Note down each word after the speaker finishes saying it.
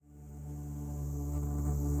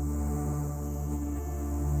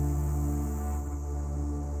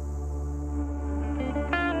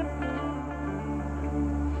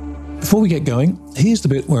Before we get going, here's the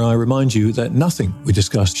bit where I remind you that nothing we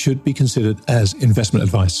discussed should be considered as investment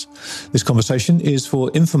advice. This conversation is for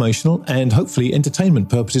informational and hopefully entertainment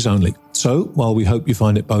purposes only. So, while we hope you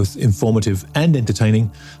find it both informative and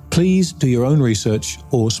entertaining, please do your own research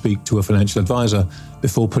or speak to a financial advisor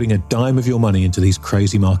before putting a dime of your money into these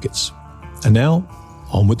crazy markets. And now,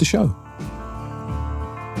 on with the show.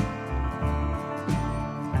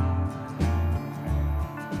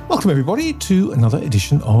 Welcome, everybody, to another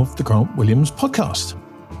edition of the Grant Williams podcast.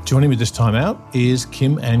 Joining me this time out is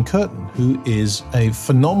Kim and Curtin, who is a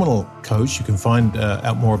phenomenal coach. You can find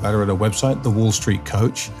out more about her at her website, The Wall Street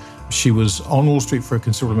Coach. She was on Wall Street for a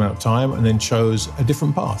considerable amount of time and then chose a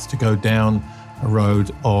different path to go down a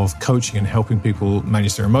road of coaching and helping people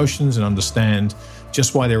manage their emotions and understand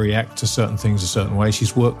just why they react to certain things a certain way.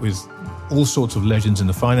 She's worked with all sorts of legends in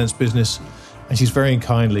the finance business, and she's very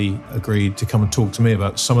kindly agreed to come and talk to me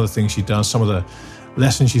about some of the things she does, some of the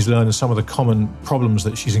lessons she's learned, and some of the common problems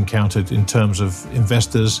that she's encountered in terms of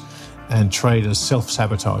investors and traders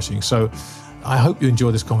self-sabotaging. So I hope you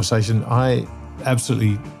enjoy this conversation. I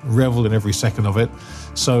absolutely revel in every second of it.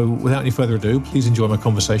 So without any further ado, please enjoy my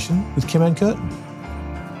conversation with Kim and Curtin.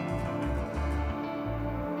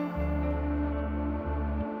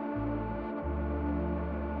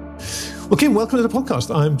 Well, Kim, welcome to the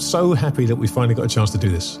podcast. I'm so happy that we finally got a chance to do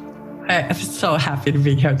this. I'm so happy to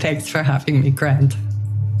be here. Thanks for having me, Grant.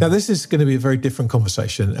 Now, this is going to be a very different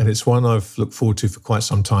conversation, and it's one I've looked forward to for quite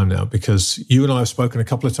some time now, because you and I have spoken a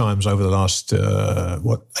couple of times over the last,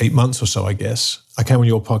 8 months or so, I guess. I came on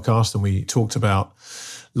your podcast and we talked about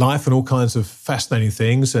life and all kinds of fascinating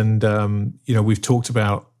things. And, we've talked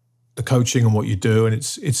about the coaching and what you do, and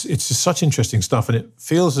it's just such interesting stuff. And it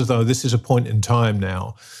feels as though this is a point in time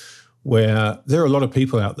now where there are a lot of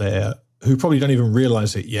people out there who probably don't even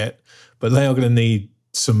realize it yet, but they are going to need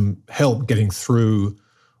some help getting through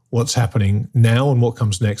what's happening now and what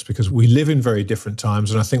comes next, because we live in very different times,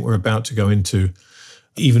 and I think we're about to go into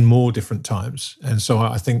even more different times. And so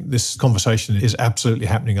I think this conversation is absolutely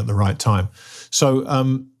happening at the right time. So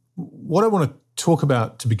what I want to talk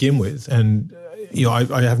about to begin with, and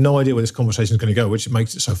I have no idea where this conversation is going to go, which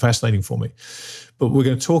makes it so fascinating for me. But we're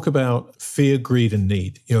going to talk about fear, greed, and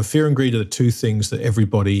need. Fear and greed are the two things that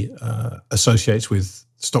everybody associates with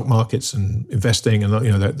stock markets and investing, and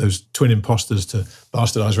those twin imposters, to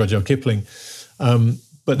bastardize Rudyard Kipling.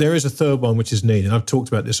 But there is a third one, which is need, and I've talked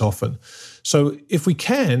about this often. So if we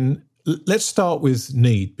can, let's start with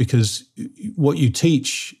need, because what you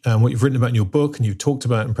teach and what you've written about in your book and you've talked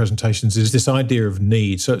about in presentations is this idea of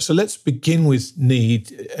need. So let's begin with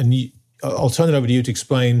need, and I'll turn it over to you to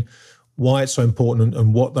explain why it's so important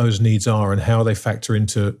and what those needs are and how they factor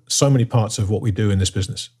into so many parts of what we do in this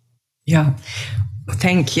business. Yeah.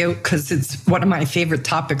 Thank you, because it's one of my favorite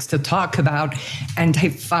topics to talk about. And I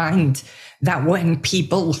find that when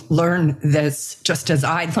people learn this, just as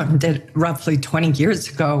I learned it roughly 20 years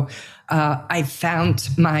ago, I found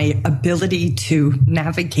my ability to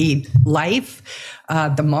navigate life,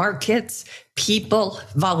 the markets, people,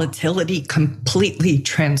 volatility completely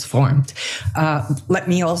transformed. Let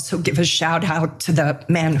me also give a shout out to the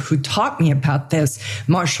man who taught me about this,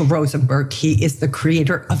 Marshall Rosenberg. He is the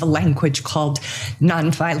creator of a language called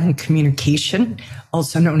nonviolent communication,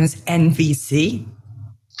 also known as NVC.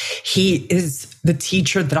 He is the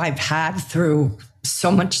teacher that I've had through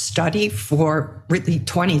so much study for really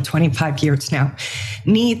 25 years now.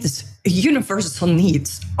 Universal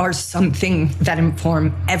needs are something that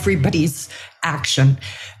inform everybody's action.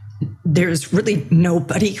 There's really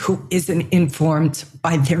nobody who isn't informed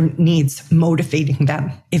by their needs motivating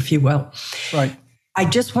them, if you will. Right. I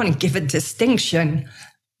just want to give a distinction.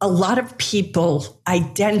 A lot of people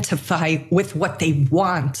identify with what they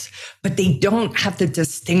want, but they don't have the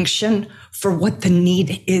distinction for what the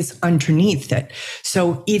need is underneath it.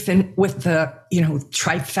 So even with the,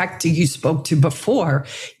 trifecta you spoke to before,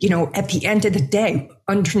 at the end of the day,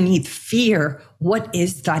 underneath fear, what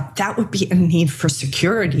is that? That would be a need for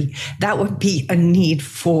security. That would be a need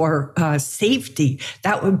for safety.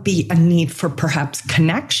 That would be a need for perhaps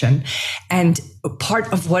connection. And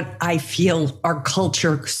part of what I feel our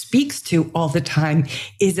culture speaks to all the time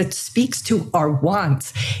is it speaks to our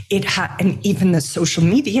wants. And even the social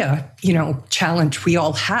media, challenge we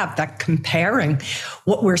all have, that comparing.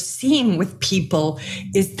 What we're seeing with people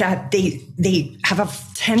is that they have a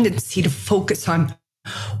tendency to focus on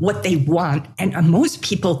what they want. And most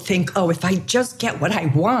people think, if I just get what I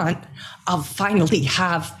want, I'll finally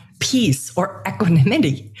have peace or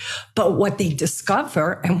equanimity. But what they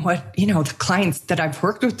discover, and what, the clients that I've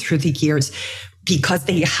worked with through the years, because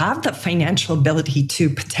they have the financial ability to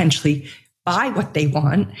potentially buy what they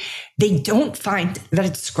want, they don't find that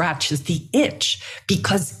it scratches the itch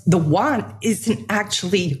because the want isn't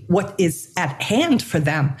actually what is at hand for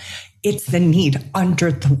them. It's the need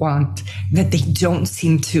under the want that they don't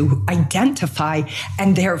seem to identify,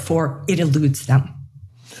 and therefore it eludes them.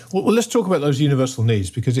 Well, let's talk about those universal needs,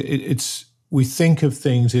 because it's we think of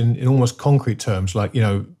things in almost concrete terms, like,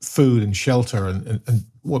 food and shelter and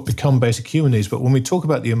what become basic human needs. But when we talk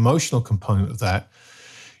about the emotional component of that,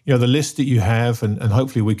 the list that you have, and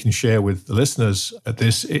hopefully we can share with the listeners at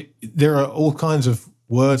this, there are all kinds of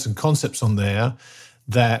words and concepts on there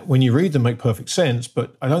that when you read them make perfect sense,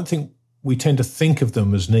 but I don't think we tend to think of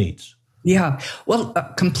them as needs. Yeah, well,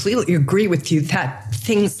 completely agree with you that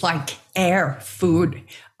things like air, food,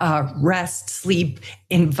 rest, sleep,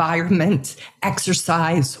 environment,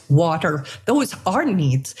 exercise, water, those are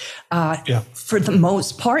needs. For the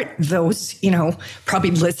most part, those,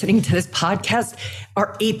 probably listening to this podcast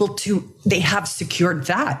are they have secured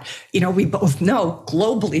that. We both know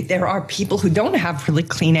globally there are people who don't have really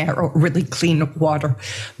clean air or really clean water.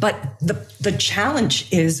 But the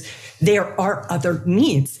challenge is there are other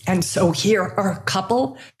needs. And so here are a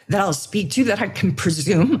couple that I'll speak to that I can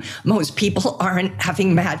presume most people aren't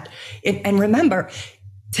having met. And remember,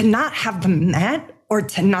 to not have them met or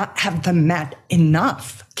to not have them met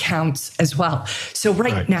enough counts as well. So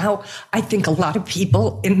right now, I think a lot of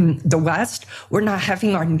people in the West, we're not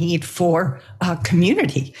having our need for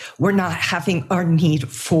community. We're not having our need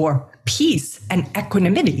for peace and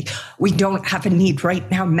equanimity. We don't have a need right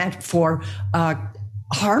now met for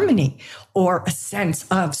harmony or a sense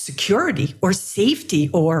of security or safety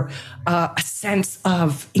or a sense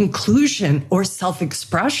of inclusion or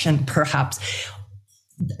self-expression, perhaps.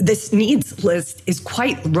 This needs list is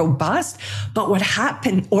quite robust, but what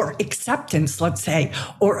happened, or acceptance, let's say,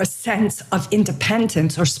 or a sense of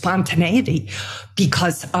independence or spontaneity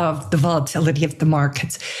because of the volatility of the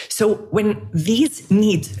markets. So when these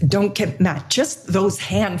needs don't get met, just those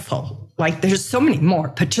handful, like there's so many more,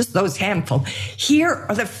 but just those handful, here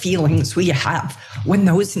are the feelings we have when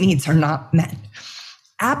those needs are not met.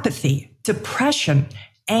 Apathy, depression,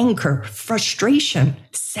 anger, frustration,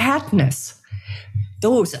 sadness.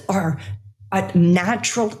 Those are a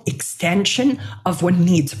natural extension of when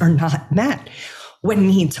needs are not met. When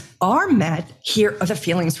needs are met, here are the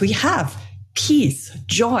feelings we have: peace,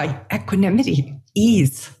 joy, equanimity,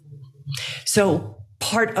 ease. So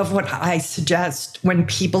part of what I suggest when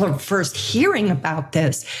people are first hearing about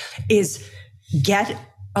this is get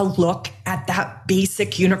a look at that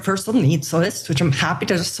basic universal needs list, which I'm happy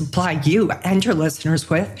to supply you and your listeners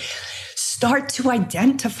with. Start to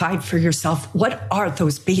identify for yourself what are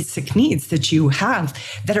those basic needs that you have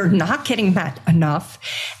that are not getting met enough,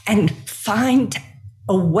 and find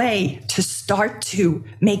a way to start to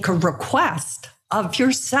make a request of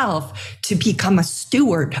yourself to become a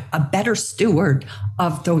steward, a better steward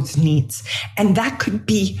of those needs. And that could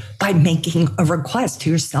be by making a request to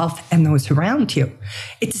yourself and those around you.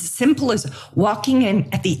 It's as simple as walking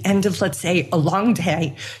in at the end of, let's say, a long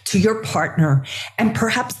day to your partner, and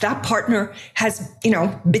perhaps that partner has,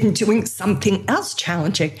 been doing something else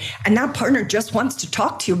challenging, and that partner just wants to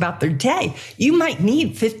talk to you about their day. You might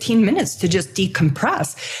need 15 minutes to just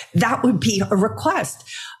decompress. That would be a request.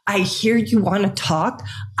 I hear you want to talk.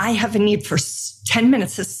 I have a need for 10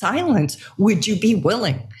 minutes of silence. Would you be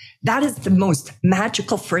willing? That is the most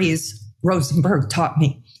magical phrase Rosenberg taught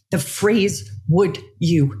me. The phrase, would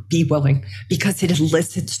you be willing? Because it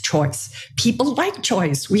elicits choice. People like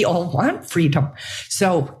choice. We all want freedom.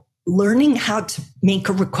 So learning how to make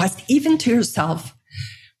a request, even to yourself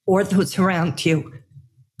or those around you,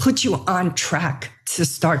 puts you on track to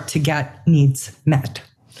start to get needs met.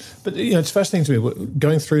 But it's fascinating to me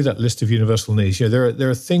going through that list of universal needs. There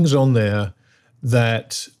are things on there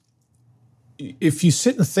that, if you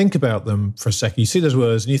sit and think about them for a second, you see those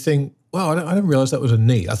words and you think, "Wow, I don't realize that was a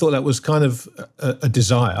need. I thought that was kind of a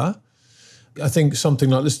desire." I think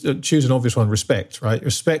something like, let's choose an obvious one: respect. Right?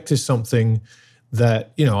 Respect is something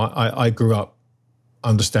that I grew up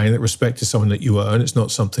understanding that respect is something that you earn. It's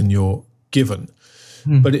not something you're given.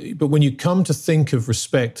 But when you come to think of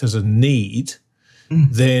respect as a need,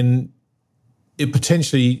 then it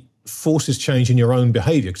potentially forces change in your own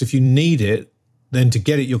behavior. Because if you need it, then to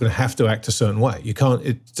get it, you're going to have to act a certain way. It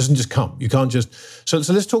doesn't just come. You can't just. So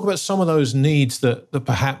let's talk about some of those needs that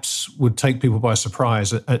perhaps would take people by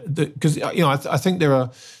surprise. Because I think there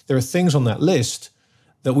are things on that list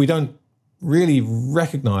that we don't really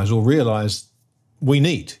recognize or realize we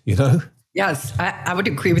need. Yes, I would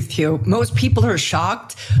agree with you. Most people are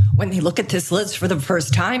shocked when they look at this list for the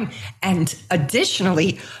first time. And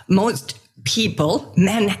additionally, most people,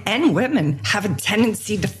 men and women, have a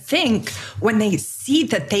tendency to think when they see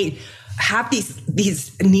that they have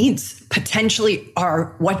these needs potentially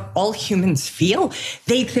are what all humans feel,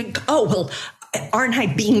 they think, oh, well, aren't I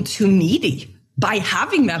being too needy by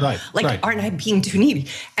having them? Aren't I being too needy?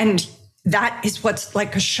 And that is what's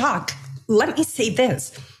like a shock. Let me say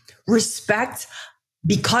this. Respect,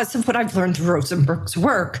 because of what I've learned through Rosenberg's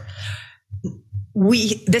work,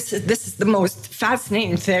 this is the most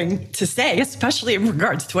fascinating thing to say, especially in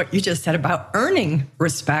regards to what you just said about earning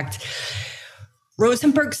respect.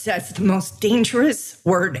 Rosenberg says the most dangerous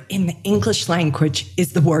word in the English language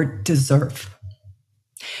is the word deserve.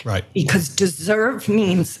 Right. Because deserve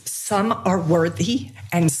means some are worthy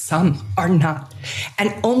and some are not.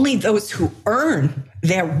 And only those who earn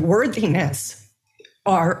their worthiness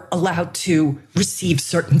are allowed to receive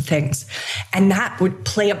certain things. And that would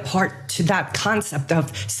play a part to that concept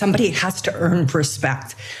of somebody has to earn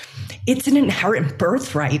respect. It's an inherent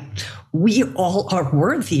birthright. We all are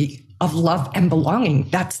worthy of love and belonging.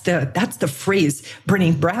 That's the phrase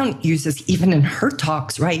Brené Brown uses even in her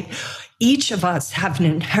talks, right? Each of us have an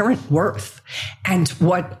inherent worth. And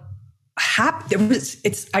what happened,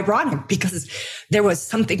 it's ironic because there was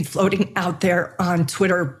something floating out there on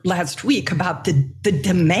Twitter last week about the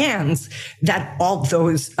demands that all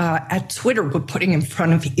those at Twitter were putting in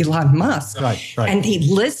front of Elon Musk. Right. And he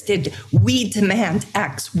listed, we demand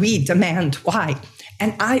X, we demand Y.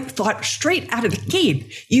 And I thought straight out of the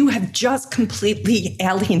gate, you have just completely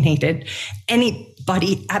alienated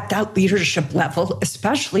anybody at that leadership level,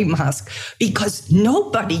 especially Musk, because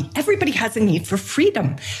everybody has a need for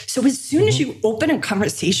freedom. So as soon as you open a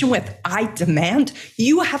conversation with, I demand,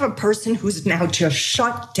 you have a person who's now just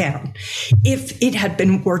shut down. If it had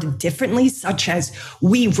been worded differently, such as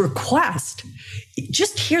we request,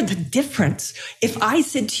 just hear the difference. If I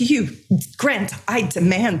said to you, Grant, I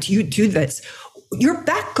demand you do this, your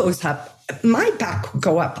back goes up, my back will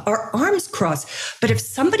go up, our arms cross. But if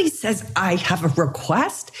somebody says, I have a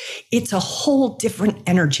request, it's a whole different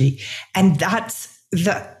energy. And that's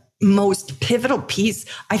the most pivotal piece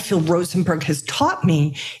I feel Rosenberg has taught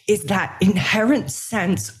me, is that inherent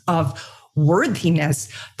sense of worthiness,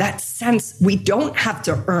 that sense we don't have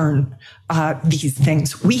to earn these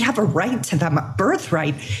things. We have a right to them, a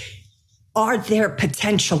birthright. Are there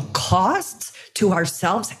potential costs to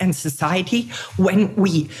ourselves and society when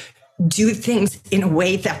we do things in a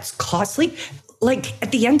way that's costly? Like,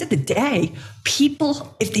 at the end of the day,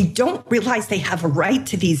 people, if they don't realize they have a right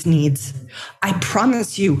to these needs, I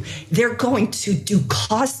promise you, they're going to do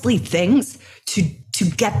costly things to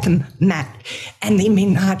get them met. And they may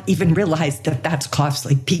not even realize that that's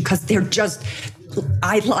costly because they're just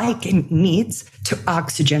and needs to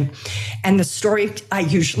oxygen. And the story I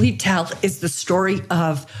usually tell is the story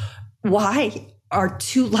of why are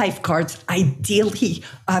two lifeguards ideally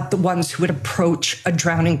the ones who would approach a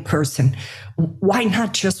drowning person? Why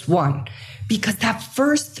not just one? Because that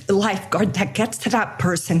first lifeguard that gets to that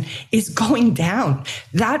person is going down.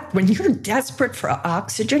 That when you're desperate for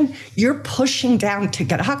oxygen, you're pushing down to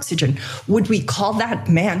get oxygen. Would we call that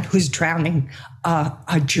man who's drowning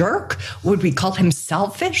a jerk? Would we call him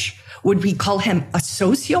selfish? Would we call him a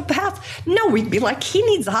sociopath? No, we'd be like, he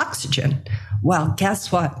needs oxygen. Well,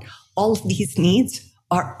 guess what? All of these needs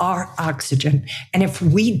are our oxygen. And if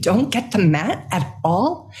we don't get them met at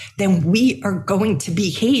all, then we are going to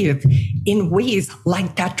behave in ways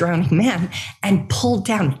like that drowning man and pull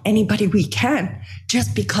down anybody we can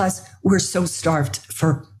just because we're so starved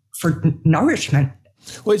for nourishment.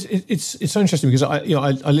 Well, it's so interesting because I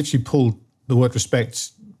literally pulled the word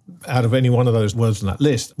respect out of any one of those words on that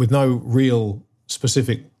list with no real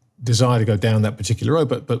specific desire to go down that particular road.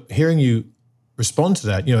 But hearing you respond to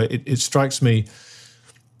that, it strikes me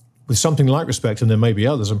with something like respect, and there may be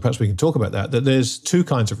others, and perhaps we can talk about that there's two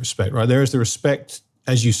kinds of respect, right? There is the respect,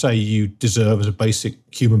 as you say, you deserve as a basic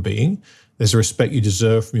human being. There's a respect you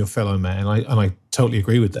deserve from your fellow man, and I totally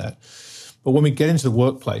agree with that. But when we get into the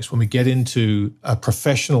workplace, when we get into a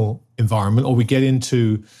professional environment, or we get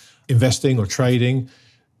into investing or trading,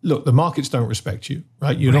 look, the markets don't respect you,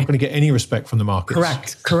 right? You're not going to get any respect from the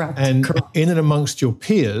markets. Correct. And in and amongst your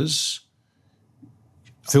peers,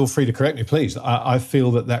 feel free to correct me, please. I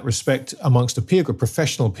feel that respect amongst a peer group,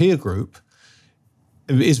 professional peer group,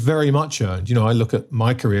 is very much earned. I look at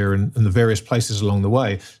my career and the various places along the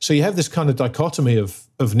way. So you have this kind of dichotomy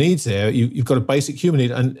of needs there. You've got a basic human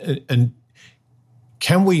need, and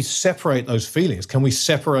can we separate those feelings? Can we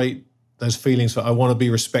separate those feelings for I want to be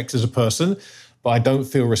respected as a person, but I don't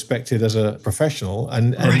feel respected as a professional?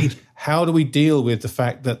 And how do we deal with the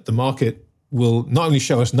fact that the market will not only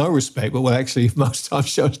show us no respect, but will actually most times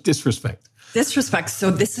show us disrespect? Disrespect.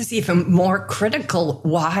 So this is even more critical.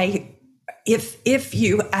 Why, if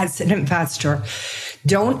you as an investor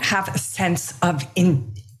don't have a sense of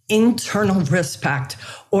internal respect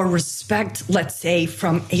or respect, let's say,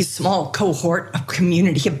 from a small cohort of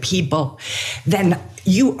community of people, then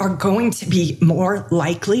you are going to be more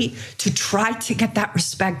likely to try to get that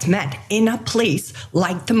respect met in a place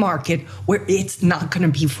like the market where it's not going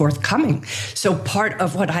to be forthcoming. So part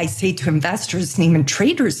of what I say to investors and even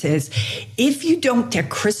traders is, if you don't get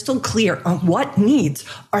crystal clear on what needs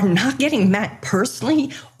are not getting met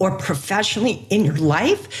personally or professionally in your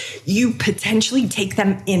life, you potentially take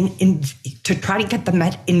them in to try to get them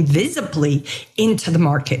met invisibly into the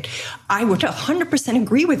market. I would 100%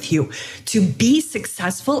 agree with you. To be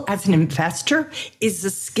successful as an investor is a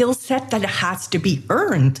skill set that has to be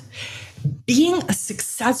earned. Being a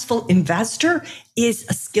successful investor is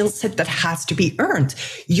a skill set that has to be earned.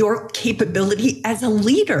 Your capability as a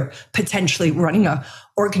leader, potentially running an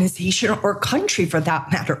organization or country for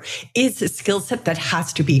that matter, is a skill set that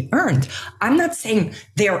has to be earned. I'm not saying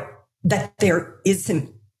that there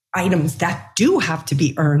isn't items that do have to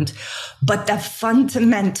be earned, but the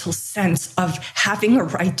fundamental sense of having a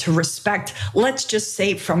right to respect, let's just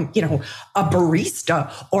say from, a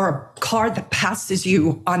barista or a car that passes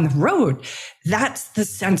you on the road, that's the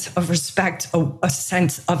sense of respect, a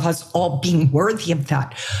sense of us all being worthy of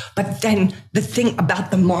that. But then the thing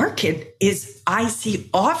about the market is I see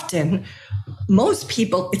often most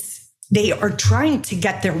people, they are trying to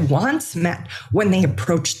get their wants met when they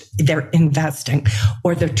approach their investing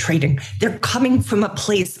or their trading. They're coming from a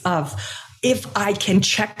place of, if I can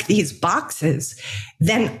check these boxes,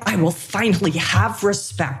 then I will finally have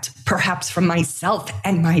respect, perhaps from myself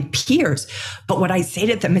and my peers. But what I say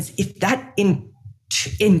to them is, if that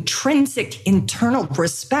intrinsic internal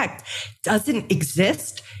respect doesn't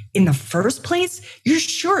exist in the first place, you're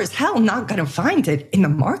sure as hell not going to find it in the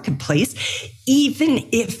marketplace, even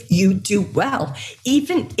if you do well,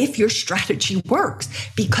 even if your strategy works,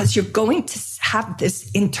 because you're going to have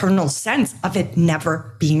this internal sense of it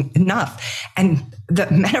never being enough. And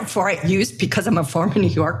the metaphor I use, because I'm a former New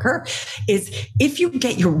Yorker, is if you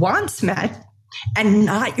get your wants met and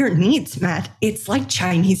not your needs met, it's like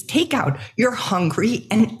Chinese takeout. You're hungry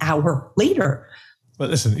an hour later. But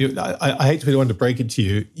listen, I hate to be the one to break it to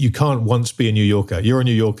you. You can't once be a New Yorker. You're a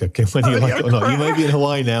New Yorker, whether you like it or not. You may be in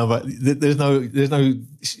Hawaii now, but there's no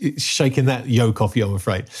shaking that yoke off you, I'm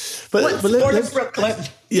afraid. But let's Brooklyn.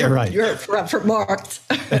 Yeah, right. You're forever marked.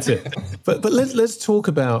 That's it. But let's talk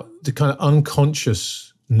about the kind of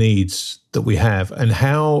unconscious needs that we have and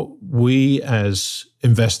how we as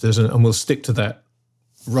investors, and we'll stick to that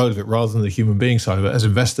road of it rather than the human being side of it as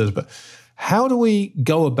investors, but how do we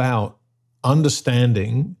go about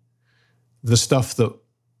understanding the stuff that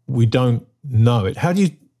we don't know it? How do you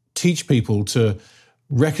teach people to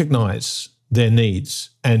recognize their needs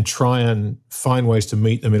and try and find ways to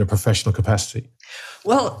meet them in a professional capacity?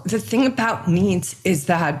 Well, the thing about needs is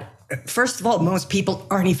that, first of all, most people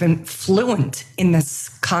aren't even fluent in this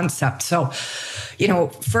concept. So,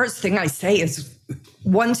 first thing I say is,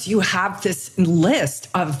 once you have this list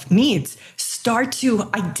of needs, start to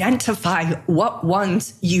identify what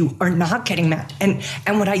ones you are not getting met. And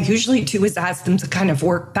what I usually do is ask them to kind of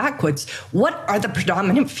work backwards. What are the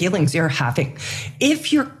predominant feelings you're having?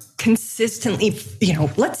 If you're consistently,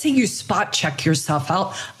 let's say you spot check yourself.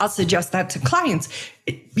 I'll suggest that to clients.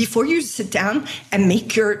 Before you sit down and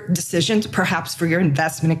make your decisions, perhaps for your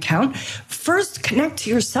investment account, first connect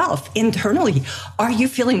to yourself internally. Are you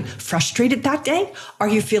feeling frustrated that day? Are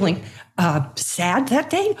you feeling sad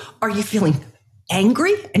that day? Are you feeling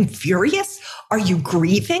angry and furious? Are you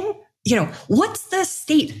grieving? What's the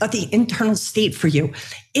state of the internal state for you?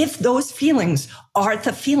 If those feelings are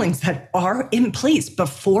the feelings that are in place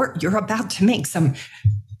before you're about to make some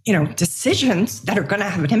decisions that are going to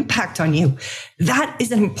have an impact on you, that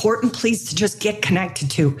is an important place to just get connected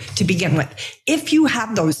to begin with. If you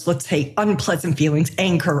have those, let's say, unpleasant feelings,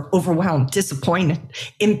 anger, overwhelmed, disappointed,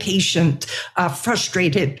 impatient,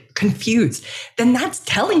 frustrated, confused, then that's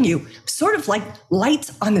telling you, sort of like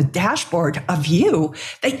lights on the dashboard of you,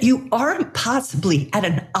 that you aren't possibly at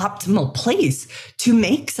an optimal place to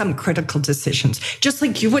make some critical decisions. Just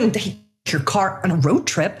like you wouldn't take your car on a road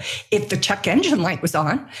trip if the check engine light was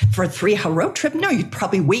on for a 3-hour road trip. No, you'd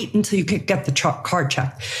probably wait until you could get the car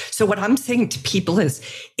checked. So what I'm saying to people is,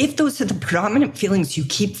 if those are the predominant feelings you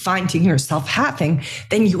keep finding yourself having,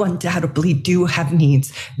 then you undoubtedly do have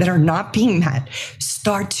needs that are not being met.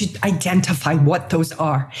 Start to identify what those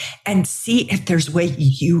are and see if there's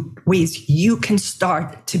ways you can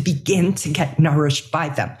start to begin to get nourished by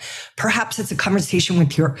them. Perhaps it's a conversation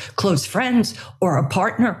with your close friends or a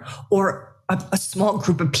partner or a small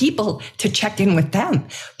group of people to check in with them.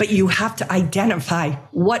 But you have to identify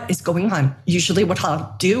what is going on. Usually what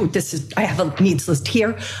I'll do, I have a needs list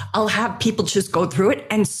here. I'll have people just go through it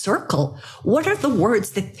and circle. What are the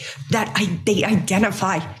words that they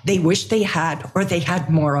identify they wish they had or they had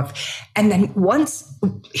more of? And then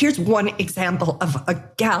here's one example of a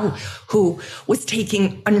gal who was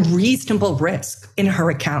taking unreasonable risk in her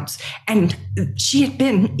accounts. And she had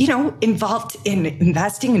been, involved in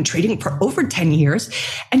investing and trading for over 10 years.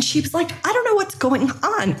 And she was like, I don't know what's going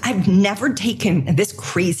on. I've never taken this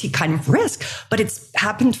crazy kind of risk, but it's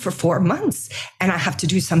happened for 4 months and I have to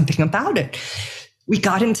do something about it. We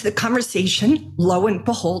got into the conversation. Lo and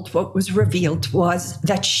behold, what was revealed was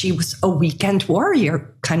that she was a weekend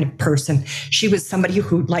warrior kind of person. She was somebody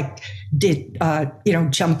who did,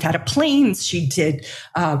 jumped out of planes. She did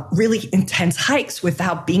really intense hikes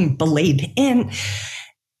without being belayed in.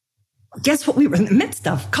 Guess what we were in the midst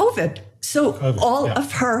of? COVID. So all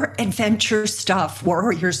of her adventure stuff,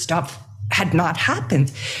 warrior stuff had not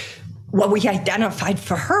happened. What we identified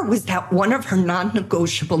for her was that one of her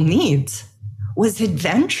non-negotiable needs was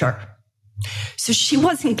adventure. So she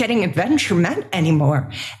wasn't getting adventure met anymore.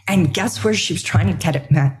 And guess where she was trying to get it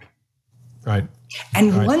met? Right.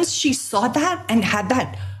 And once she saw that and had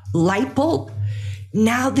that light bulb,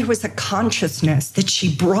 now there was a consciousness that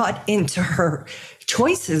she brought into her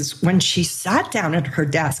choices when she sat down at her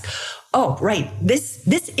desk. Oh, right. This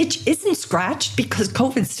itch isn't scratched because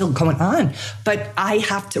COVID's still going on, but I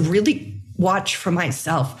have to really watch for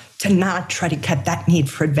myself to not try to get that need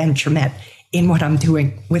for adventure met in what I'm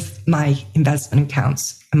doing with my investment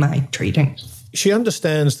accounts and my trading. She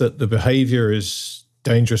understands that the behavior is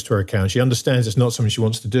dangerous to her account. She understands it's not something she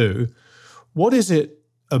wants to do. What is it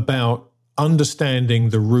about understanding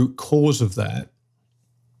the root cause of that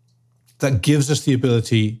gives us the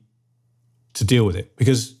ability to deal with it?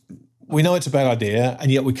 Because we know it's a bad idea,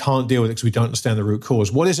 and yet we can't deal with it because we don't understand the root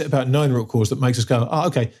cause. What is it about knowing the root cause that makes us go, oh,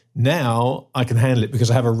 okay, now I can handle it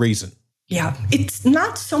because I have a reason? Yeah, it's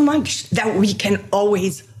not so much that we can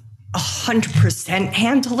always 100%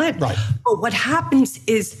 handle it. Right. But what happens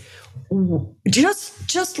is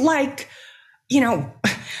just like,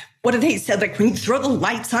 what do they say? Like when you throw the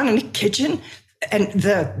lights on in the kitchen and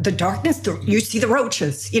the darkness, you see the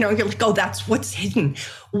roaches, you're like, oh, that's what's hidden.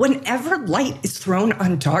 Whenever light is thrown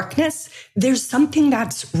on darkness, there's something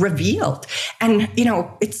that's revealed. And,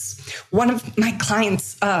 it's one of my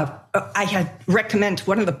clients,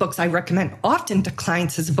 one of the books I recommend often to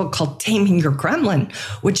clients is a book called Taming Your Gremlin,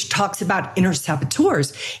 which talks about inner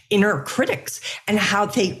saboteurs, inner critics, and how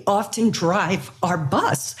they often drive our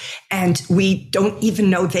bus. And we don't even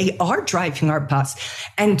know they are driving our bus.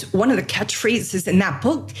 And one of the catchphrases in that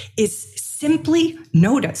book is simply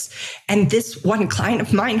notice. And this one client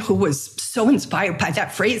of mine who was so inspired by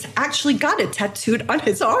that phrase actually got it tattooed on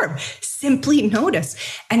his arm. Simply notice.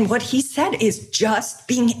 And what he said is just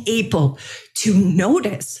being able to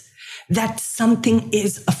notice that something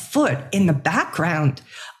is afoot in the background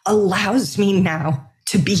allows me now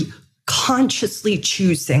to be consciously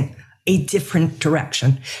choosing a different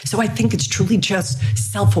direction. So I think it's truly just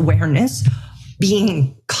self-awareness,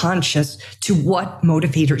 being conscious to what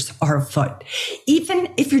motivators are afoot.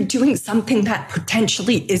 Even if you're doing something that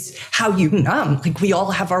potentially is how you numb, like we all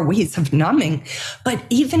have our ways of numbing, but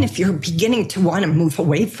even if you're beginning to want to move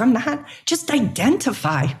away from that, just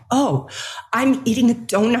identify, oh, I'm eating a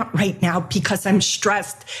donut right now because I'm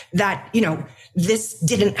stressed that, this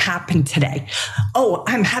didn't happen today. Oh,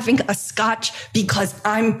 I'm having a scotch because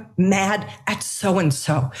I'm mad at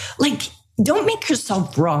so-and-so. Don't make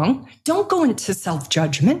yourself wrong. Don't go into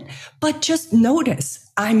self-judgment, but just notice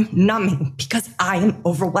I'm numbing because I am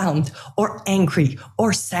overwhelmed or angry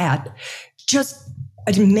or sad. Just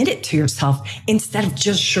admit it to yourself instead of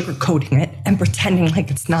just sugarcoating it and pretending like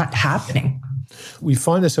it's not happening. We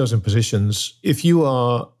find ourselves in positions, if you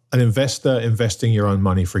are an investor investing your own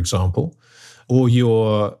money, for example, or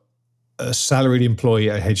you're a salaried employee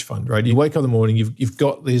at a hedge fund, right? You wake up in the morning, you've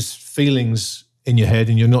got these feelings in your head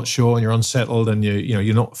and you're not sure and you're unsettled and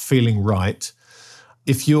you're not feeling right.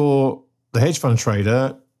 If you're the hedge fund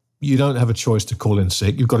trader, you don't have a choice to call in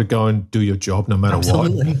sick. You've got to go and do your job no matter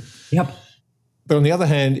Absolutely. what. Yep. But on the other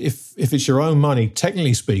hand, if it's your own money,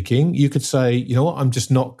 technically speaking, you could say, you know what, I'm just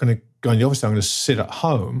not going to go in the office. I'm going to sit at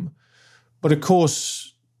home. But of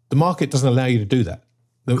course, the market doesn't allow you to do that.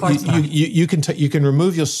 You can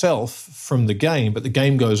remove yourself from the game, but the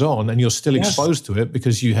game goes on and you're still exposed to it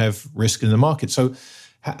because you have risk in the market. So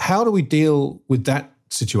how do we deal with that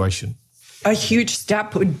situation? A huge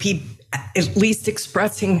step would be at least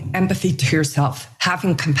expressing empathy to yourself,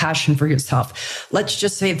 having compassion for yourself. Let's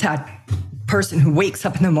just say that person who wakes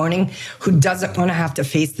up in the morning, who doesn't want to have to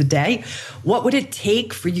face the day, what would it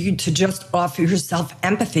take for you to just offer yourself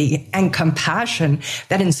empathy and compassion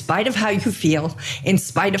that in spite of how you feel, in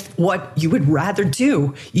spite of what you would rather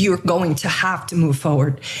do, you're going to have to move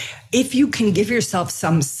forward. If you can give yourself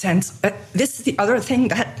some sense, this is the other thing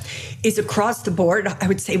that is across the board, I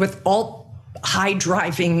would say with all high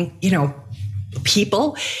driving,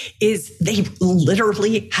 people, is they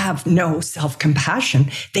literally have no self-compassion.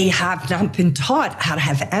 They have not been taught how to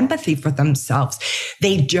have empathy for themselves.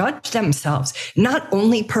 They judge themselves, not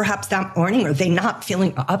only perhaps that morning are they not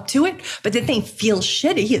feeling up to it, but then they feel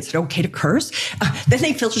shitty. Is it okay to curse? Then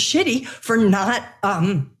they feel shitty for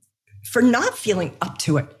not feeling up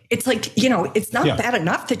to it. It's like, it's not bad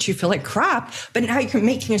enough that you feel like crap, but now you're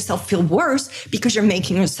making yourself feel worse because you're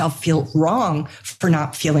making yourself feel wrong for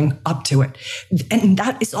not feeling up to it. And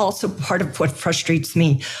that is also part of what frustrates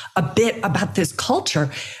me a bit about this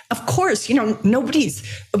culture. Of course,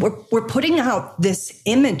 we're putting out this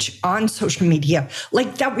image on social media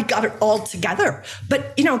like that we got it all together.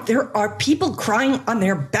 But, there are people crying on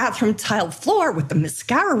their bathroom tile floor with the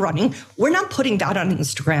mascara running. We're not putting that on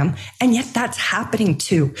Instagram. And yet that's happening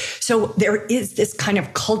too. So there is this kind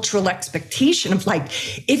of cultural expectation of like,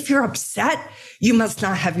 if you're upset, you must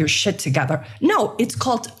not have your shit together. No, it's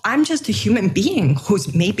called, I'm just a human being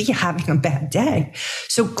who's maybe having a bad day.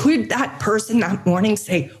 So could that person that morning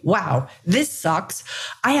say, wow, this sucks.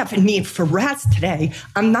 I have a need for rest today.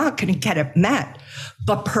 I'm not going to get it met.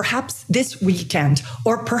 But perhaps this weekend,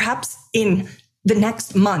 or perhaps in the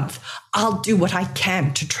next month, I'll do what I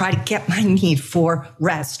can to try to get my need for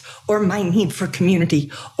rest, or my need for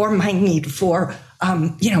community, or my need for,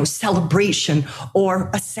 celebration, or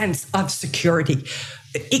a sense of security.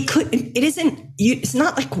 It's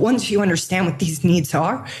not like once you understand what these needs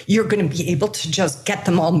are, you're going to be able to just get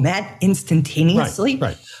them all met instantaneously.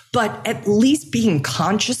 Right. But at least being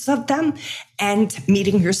conscious of them and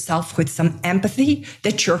meeting yourself with some empathy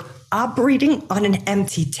that you're operating on an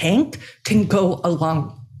empty tank can go a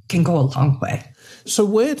long way. So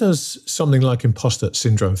where does something like imposter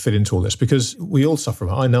syndrome fit into all this? Because we all suffer from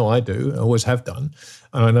it. I know I do, I always have done.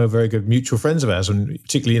 And I know very good mutual friends of ours, and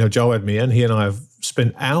particularly, Joe Admian, he and I have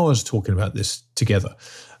spent hours talking about this together.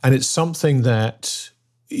 And it's something that,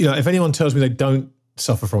 if anyone tells me they don't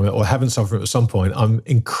suffer from it or haven't suffered from it at some point, I'm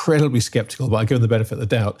incredibly skeptical, but I give them the benefit of the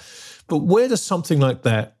doubt. But where does something like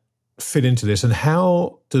that fit into this, and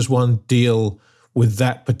how does one deal with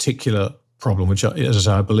that particular problem, which, as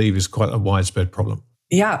I believe, is quite a widespread problem?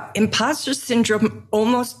 Yeah, imposter syndrome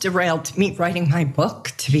almost derailed me writing my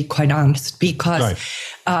book, to be quite honest, because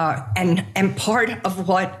and part of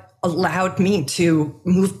what allowed me to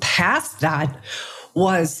move past that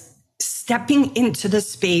was stepping into the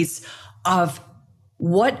space of,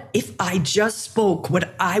 what if I just spoke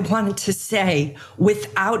what I wanted to say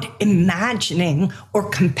without imagining or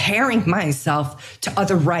comparing myself to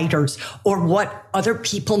other writers or what other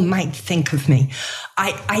people might think of me?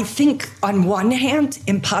 I think on one hand,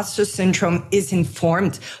 imposter syndrome is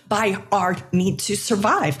informed by our need to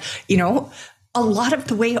survive. A lot of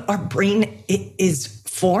the way our brain is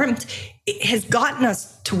formed, it has gotten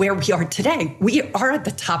us to where we are today. We are at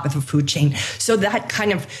the top of the food chain. So that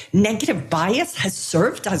kind of negative bias has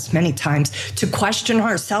served us many times to question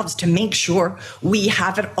ourselves, to make sure we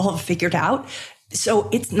have it all figured out. So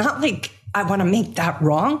it's not like I want to make that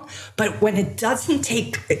wrong, but when it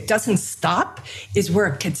doesn't stop is where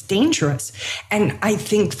it gets dangerous. And I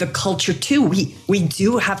think the culture too, we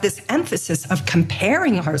do have this emphasis of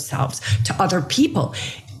comparing ourselves to other people.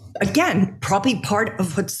 Again, probably part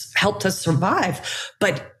of what's helped us survive.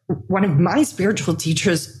 But one of my spiritual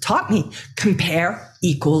teachers taught me, compare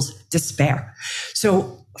equals despair.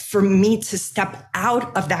 So for me to step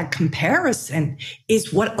out of that comparison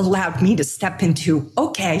is what allowed me to step into,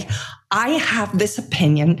 okay, I have this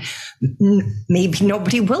opinion. Maybe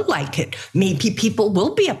nobody will like it. Maybe people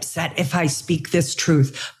will be upset if I speak this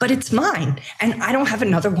truth, but it's mine. And I don't have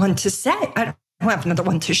another one to say. I don't have another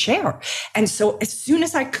one to share. And so as soon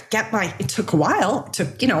as I could get it took a while, it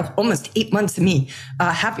took, almost 8 months of me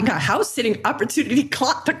having a house sitting opportunity the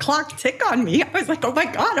clock tick on me. I was like, oh my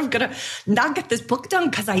God, I'm going to not get this book done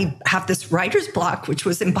because I have this writer's block, which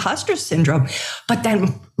was imposter syndrome. But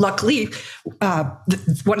then luckily,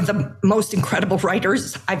 one of the most incredible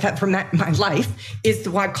writers I've ever met in my life is the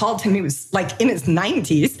one I called him. He was like in his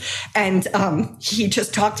 90s. And he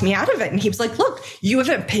just talked me out of it. And he was like, look, you have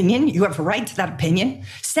an opinion. You have a right to that opinion.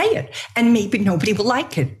 Say it. And maybe nobody will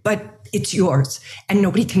like it, but it's yours and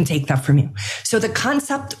nobody can take that from you. So the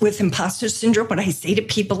concept with imposter syndrome, what I say to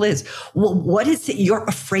people is, well, what is it you're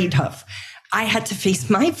afraid of? I had to face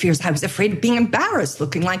my fears. I was afraid of being embarrassed,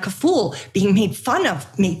 looking like a fool, being made fun of,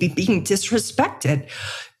 maybe being disrespected.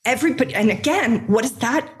 Everybody, and again, what does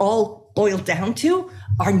that all boil down to?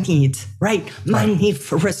 Our needs, right? My need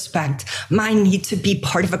for respect, my need to be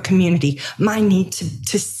part of a community, my need to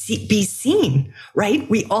be seen, right?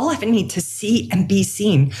 We all have a need to see and be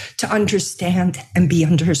seen, to understand and be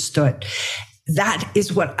understood. That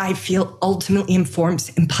is what I feel ultimately informs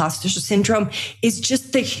imposter syndrome, is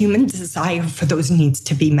just the human desire for those needs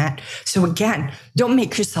to be met. So again, don't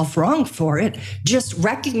make yourself wrong for it. Just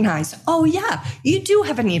recognize, oh yeah, you do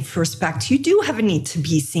have a need for respect. You do have a need to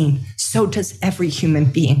be seen. So does every human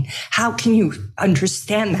being. How can you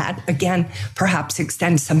understand that? Again, perhaps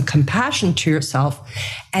extend some compassion to yourself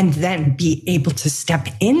and then be able to step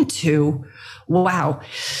into, wow,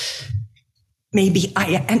 maybe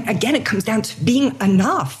and again, it comes down to being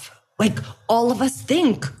enough. Like all of us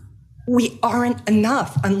think we aren't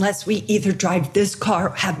enough unless we either drive this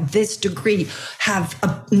car, have this degree, have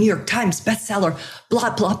a New York Times bestseller,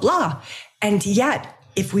 blah, blah, blah. And yet,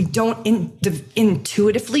 if we don't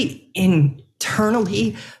intuitively,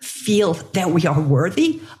 internally feel that we are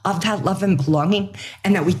worthy of that love and belonging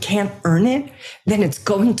and that we can't earn it, then it's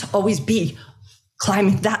going to always be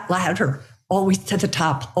climbing that ladder, always to the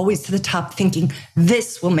top, thinking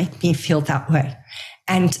this will make me feel that way.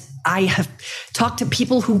 And I have talked to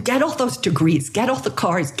people who get all those degrees, get all the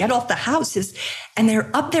cars, get all the houses, and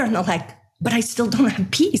they're up there and they're like, but I still don't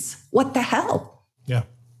have peace. What the hell? Yeah.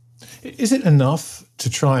 Is it enough to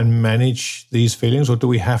try and manage these feelings, or do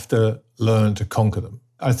we have to learn to conquer them?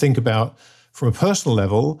 I think about, from a personal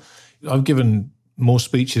level, I've given more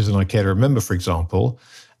speeches than I care to remember, for example,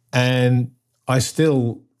 and I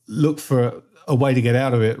still look for a way to get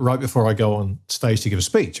out of it right before I go on stage to give a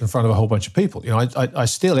speech in front of a whole bunch of people. You know, I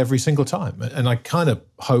steal every single time, and I kind of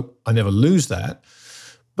hope I never lose that.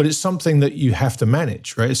 But it's something that you have to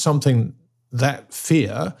manage, right? It's something, that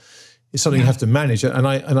fear is something you have to manage. And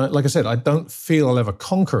I, like I said, I don't feel I'll ever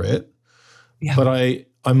conquer it, but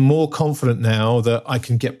I'm more confident now that I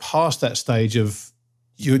can get past that stage of,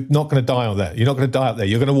 you're not going to die on that. You're not going to die up there.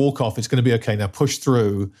 You're going to walk off. It's going to be okay. Now push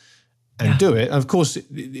through and do it. And of course, it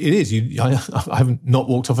is. I haven't not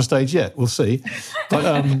walked off a stage yet. We'll see.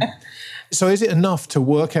 But so is it enough to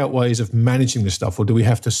work out ways of managing this stuff, or do we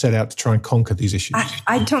have to set out to try and conquer these issues?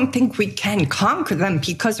 I don't think we can conquer them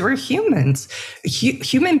because we're humans,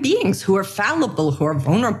 human beings who are fallible, who are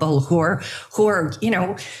vulnerable, who are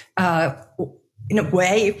in a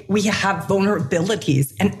way, we have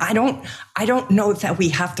vulnerabilities. And I don't know that we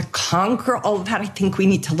have to conquer all of that. I think we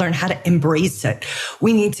need to learn how to embrace it.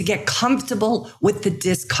 We need to get comfortable with the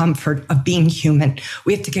discomfort of being human.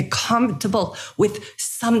 We have to get comfortable with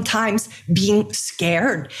sometimes being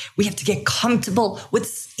scared. We have to get comfortable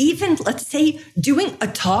with even, let's say, doing a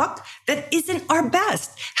talk that isn't our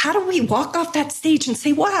best. How do we walk off that stage and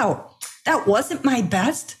say, wow, that wasn't my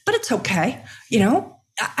best, but it's okay. You know,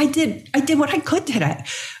 I did what I could today.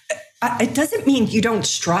 It doesn't mean you don't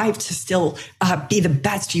strive to still be the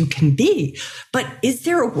best you can be, but is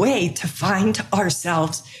there a way to find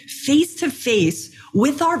ourselves face to face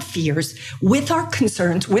with our fears, with our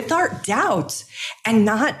concerns, with our doubts, and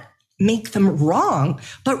not make them wrong,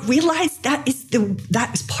 but realize that is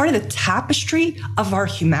part of the tapestry of our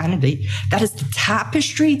humanity. That is the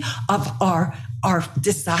tapestry of our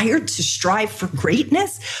desire to strive for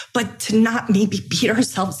greatness, but to not maybe beat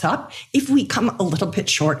ourselves up if we come a little bit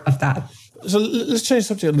short of that. So let's change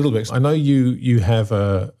the subject a little bit. I know you have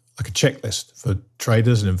a checklist for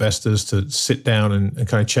traders and investors to sit down and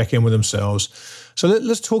kind of check in with themselves. So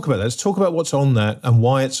let's talk about that. Let's talk about what's on that and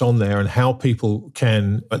why it's on there, and how people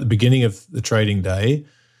can, at the beginning of the trading day,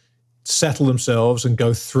 settle themselves and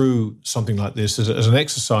go through something like this as an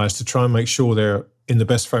exercise to try and make sure they're in the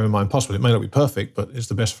best frame of mind possible. It may not be perfect, but it's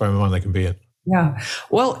the best frame of mind they can be in. Yeah.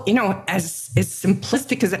 Well, as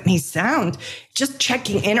simplistic as it may sound, just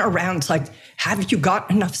checking in around, like, have you got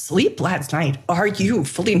enough sleep last night? Are you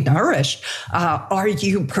fully nourished? Are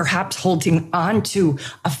you perhaps holding on to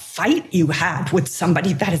a fight you had with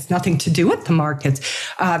somebody that has nothing to do with the markets?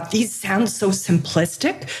 These sound so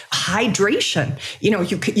simplistic. Hydration.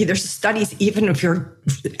 There's studies, even if you're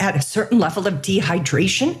at a certain level of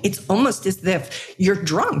dehydration, it's almost as if you're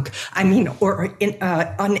drunk. Or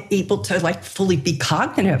unable to fully be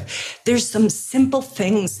cognitive. There's some simple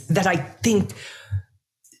things that I think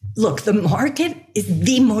Look, the market is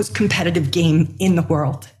the most competitive game in the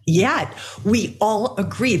world. Yet we all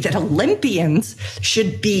agree that Olympians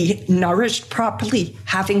should be nourished properly,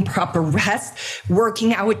 having proper rest,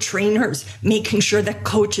 working out with trainers, making sure that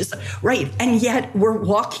coaches, right? And yet we're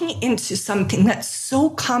walking into something that's so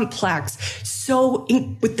complex,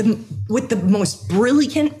 with the most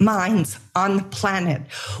brilliant minds on the planet,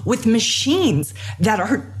 with machines that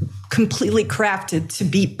are completely crafted to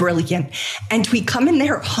be brilliant. And we come in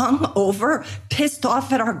there hung over, pissed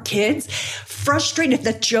off at our kids, frustrated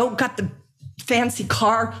that Joe got the fancy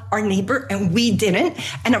car, our neighbor, and we didn't,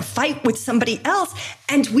 and a fight with somebody else.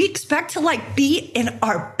 And we expect to be in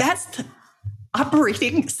our best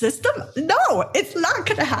operating system? No, it's not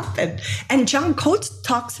going to happen. And John Coates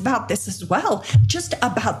talks about this as well, just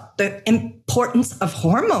about the importance of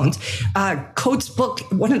hormones. Coates' book,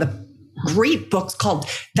 one of the great books called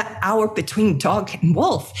The Hour Between Dog and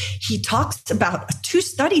Wolf, he talks about 2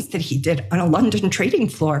 studies that he did on a London trading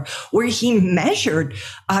floor where he measured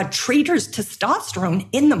traders' testosterone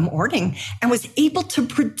in the morning and was able to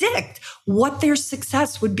predict what their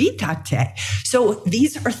success would be that day. So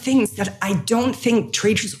these are things that I don't think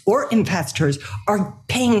traders or investors are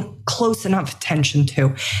paying close enough attention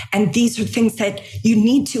to. And these are things that you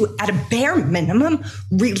need to, at a bare minimum,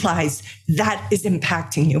 realize that is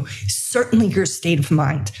impacting you. Certainly your state of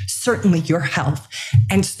mind, certainly your health,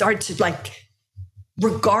 and start to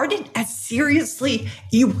regard it as seriously.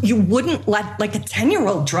 You wouldn't let a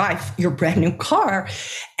 10-year-old drive your brand new car.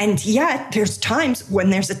 And yet there's times when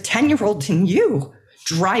there's a 10-year-old in you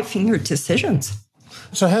driving your decisions.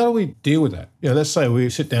 So how do we deal with that? Let's say we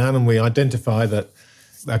sit down and we identify that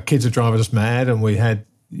our kids are driving us mad and we had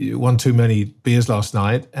one too many beers last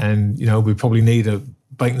night and, we probably need a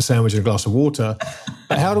bacon sandwich and a glass of water.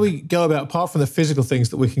 But how do we go about, apart from the physical things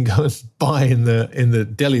that we can go and buy in the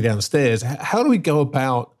deli downstairs, how do we go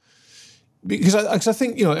about, because I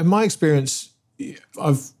think, in my experience,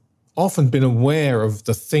 I've often been aware of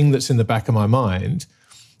the thing that's in the back of my mind.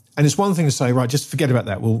 And it's one thing to say, right, just forget about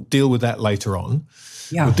that. We'll deal with that later on.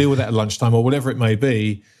 Yeah. We'll deal with that at lunchtime or whatever it may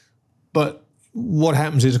be. But what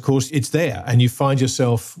happens is, of course, it's there. And you find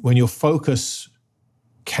yourself, when your focus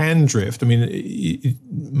can drift,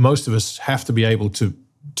 most of us have to be able to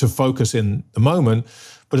focus in the moment.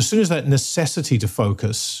 But as soon as that necessity to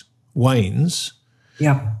focus wanes,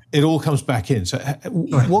 it all comes back in. So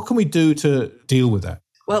what can we do to deal with that?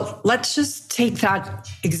 Well, let's just take that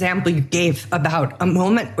example you gave about a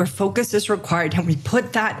moment where focus is required, and we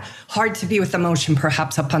put that hard to be with emotion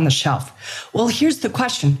perhaps up on the shelf. Well, here's the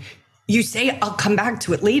question. You say, I'll come back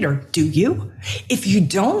to it later. Do you? If you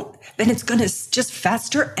don't, then it's going to just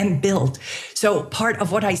fester and build. So part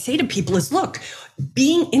of what I say to people is, look,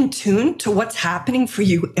 being in tune to what's happening for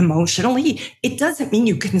you emotionally, it doesn't mean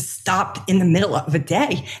you can stop in the middle of a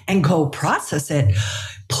day and go process it.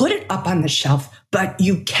 Put it up on the shelf, but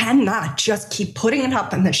you cannot just keep putting it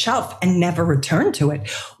up on the shelf and never return to it.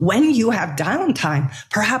 When you have downtime,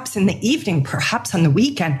 perhaps in the evening, perhaps on the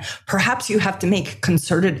weekend, perhaps you have to make a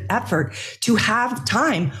concerted effort to have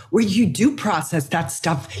time where you do process that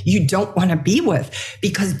stuff you don't want to be with,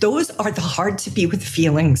 because those are the hard to be with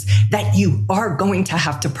feelings that you are going to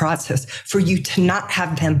have to process for you to not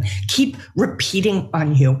have them keep repeating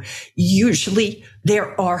on you. Usually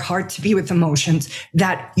there are hard to be with emotions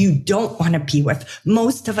that you don't want to be with.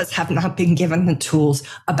 Most of us have not been given the tools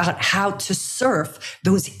about how to surf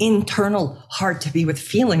those internal hard to be with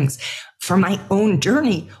feelings. For my own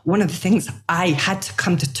journey, one of the things I had to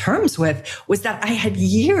come to terms with was that I had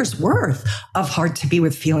years worth of hard to be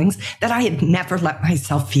with feelings that I had never let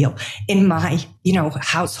myself feel in my,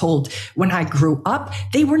 household. When I grew up,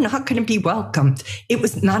 they were not going to be welcomed. It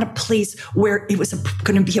was not a place where it was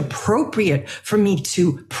going to be appropriate for me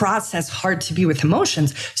to process hard to be with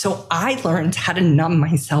emotions. So I learned how to numb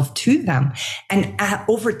myself to them. And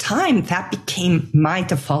over time, that became my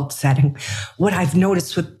default setting. What I've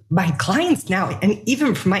noticed with my clients now, and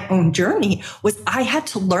even from my own journey, was I had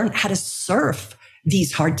to learn how to surf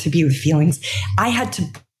these hard to be with feelings. I had to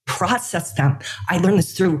process them. I learned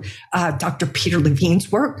this through Dr. Peter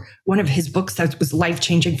Levine's work. One of his books that was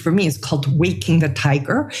life-changing for me is called Waking the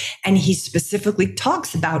Tiger. And he specifically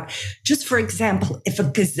talks about, just for example, if a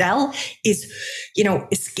gazelle is,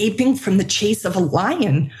 escaping from the chase of a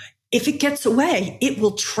lion, if it gets away, it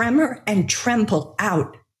will tremor and tremble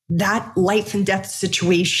out that life and death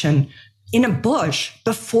situation in a bush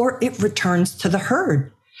before it returns to the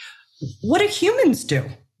herd. What do humans do?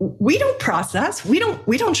 We don't process. We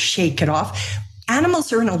don't shake it off.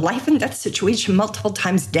 Animals are in a life and death situation multiple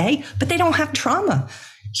times a day, but they don't have trauma.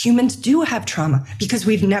 Humans do have trauma because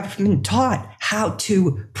we've never been taught how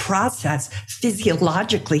to process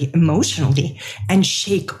physiologically, emotionally, and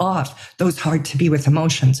shake off those hard to be with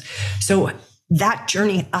emotions. So that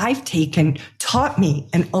journey I've taken taught me,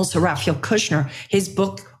 and also Raphael Kushner, his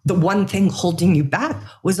book, The One Thing Holding You Back,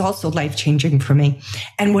 was also life-changing for me.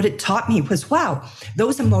 And what it taught me was, wow,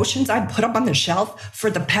 those emotions I put up on the shelf for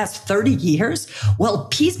the past 30 years, well,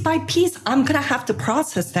 piece by piece, I'm going to have to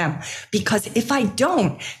process them, because if I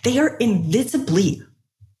don't, they are invisibly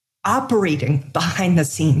operating behind the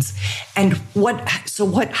scenes. And what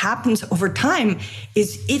happens over time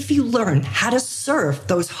is, if you learn how to serve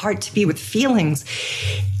those hard to be with feelings,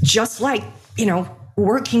 just like,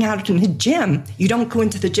 working out in the gym, you don't go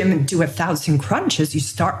into the gym and do 1,000 crunches. You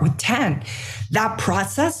start with 10. That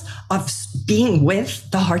process of being with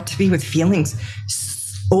the hard to be with feelings,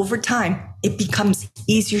 over time, it becomes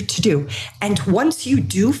easier to do. And once you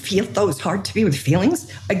do feel those hard to be with feelings,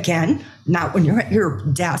 again, not when you're at your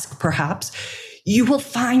desk, perhaps, you will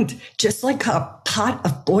find, just like a pot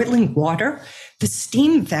of boiling water, the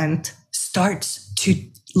steam vent starts to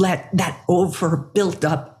let that over build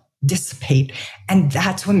up dissipate. And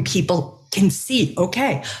that's when people can see,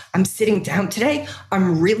 okay, I'm sitting down today,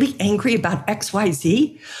 I'm really angry about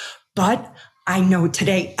XYZ, but I know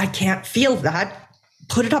today I can't feel that.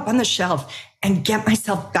 Put it up on the shelf and get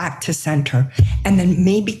myself back to center. And then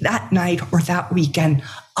maybe that night or that weekend,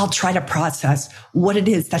 I'll try to process what it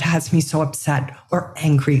is that has me so upset or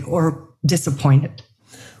angry or disappointed.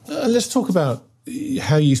 Let's talk about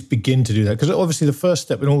how you begin to do that, because obviously the first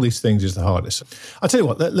step in all these things is the hardest. I'll tell you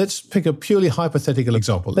what, let's pick a purely hypothetical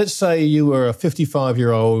example. Let's say you were a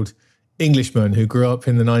 55-year-old Englishman who grew up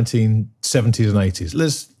in the 1970s and 80s.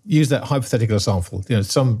 Let's use that hypothetical example,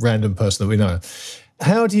 some random person that we know.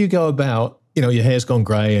 How do you go about, your hair's gone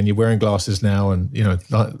grey and you're wearing glasses now, and,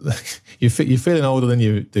 you're feeling older than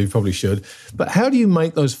you probably should. But how do you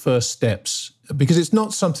make those first steps? Because it's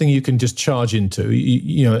not something you can just charge into,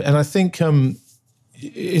 and I think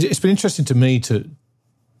it's been interesting to me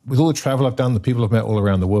with all the travel I've done, the people I've met all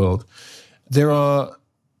around the world, there are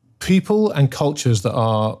people and cultures that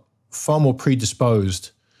are far more predisposed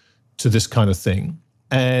to this kind of thing.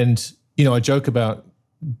 And, I joke about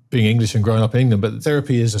being English and growing up in England, but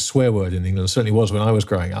therapy is a swear word in England. It certainly was when I was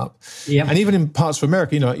growing up. Yeah. And even in parts of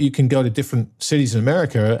America, you can go to different cities in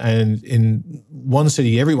America, and in one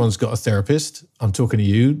city, everyone's got a therapist. I'm talking to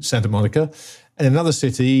you, Santa Monica. And in another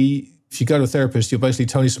city, if you go to a therapist, you're basically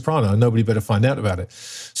Tony Soprano, and nobody better find out about it.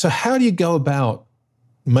 So how do you go about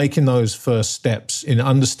making those first steps in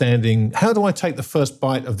understanding, how do I take the first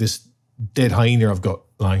bite of this dead hyena I've got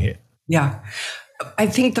lying here? Yeah. I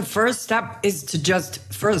think the first step is to just,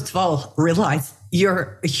 first of all, realize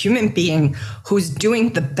you're a human being who's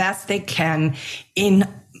doing the best they can in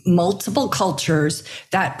multiple cultures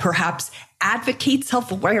that perhaps advocate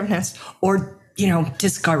self-awareness or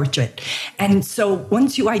discourage it. And so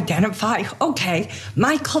once you identify, okay,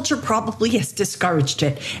 my culture probably has discouraged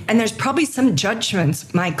it, and there's probably some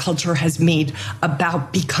judgments my culture has made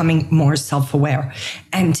about becoming more self-aware.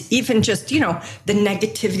 And even just, the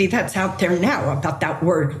negativity that's out there now about that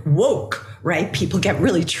word woke, right? People get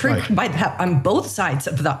really triggered by that on both sides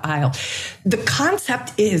of the aisle. The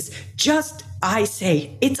concept is just, I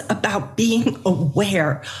say, it's about being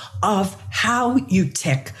aware of how you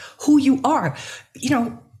tick, who you are.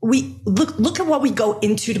 We look at what we go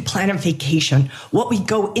into to plan a vacation, what we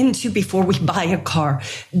go into before we buy a car.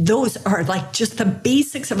 Those are like just the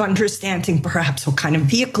basics of understanding perhaps what kind of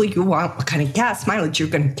vehicle you want, what kind of gas mileage you're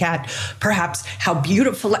going to get, perhaps how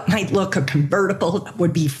beautiful it might look. A convertible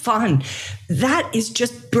would be fun. That is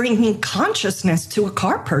just bringing consciousness to a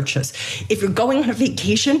car purchase. If you're going on a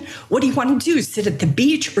vacation, what do you want to do? Sit at the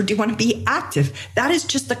beach, or do you want to be active? That is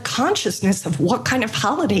just the consciousness of what kind of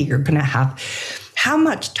holiday you're going to have. How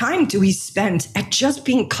much time do we spend at just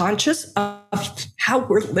being conscious of how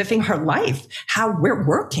we're living our life, how we're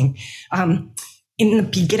working? In the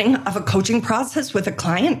beginning of a coaching process with a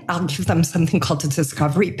client, I'll give them something called a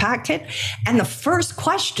discovery packet. And the first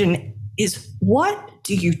question is, what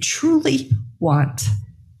do you truly want?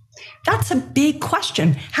 That's a big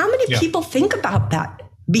question. How many people think about that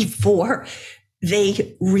before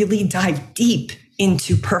they really dive deep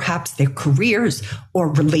into perhaps their careers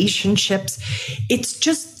or relationships? It's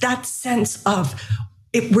just that sense of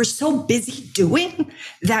we're so busy doing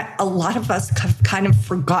that a lot of us have kind of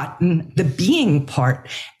forgotten the being part.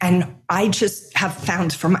 And I just have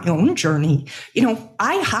found from my own journey,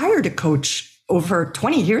 I hired a coach over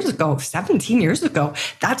 20 years ago, 17 years ago.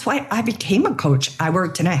 That's why I became a coach. I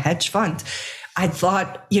worked in a hedge fund. I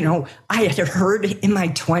thought, I had heard in my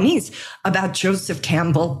 20s about Joseph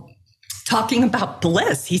Campbell talking about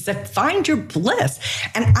bliss. He said, find your bliss.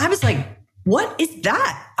 And I was like, what is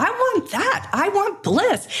that? I want that. I want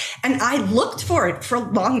bliss. And I looked for it for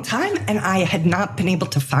a long time and I had not been able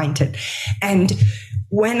to find it. And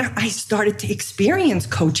when I started to experience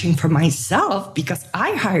coaching for myself, because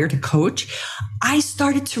I hired a coach, I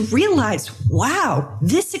started to realize, wow,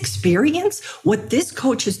 this experience, what this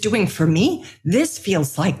coach is doing for me, this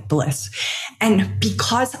feels like bliss. And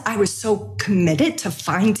because I was so committed to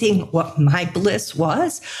finding what my bliss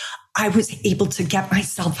was, I was able to get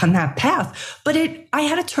myself on that path. But I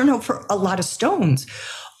had to turn over a lot of stones.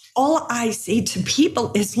 All I say to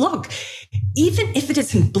people is, look, even if it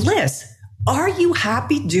isn't bliss, are you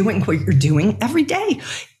happy doing what you're doing every day?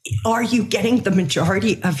 Are you getting the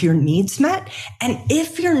majority of your needs met? And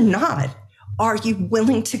if you're not, are you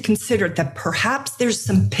willing to consider that perhaps there's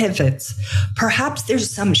some pivots, perhaps there's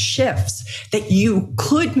some shifts that you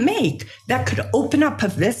could make that could open up a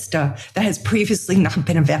vista that has previously not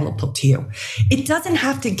been available to you? It doesn't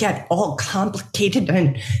have to get all complicated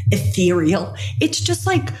and ethereal. It's just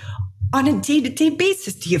like on a day-to-day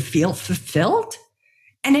basis, do you feel fulfilled?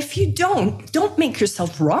 And if you don't make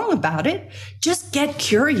yourself wrong about it. Just get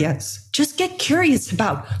curious. Just get curious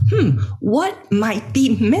about, what might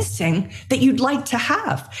be missing that you'd like to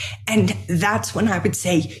have? And that's when I would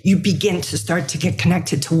say you begin to start to get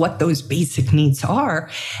connected to what those basic needs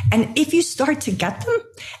are. And if you start to get them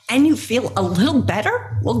and you feel a little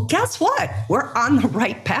better, well, guess what? We're on the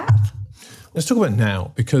right path. Let's talk about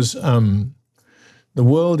now, because the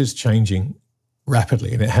world is changing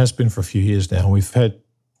rapidly, and it has been for a few years now. We've had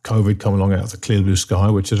COVID come along out of the clear blue sky,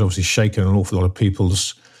 which has obviously shaken an awful lot of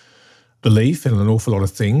people's belief in an awful lot of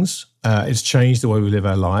things. It's changed the way we live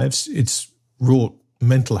our lives. It's wrought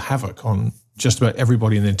mental havoc on just about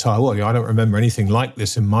everybody in the entire world. I don't remember anything like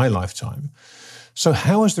this in my lifetime. So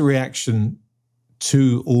how has the reaction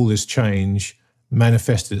to all this change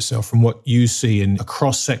manifested itself from what you see in a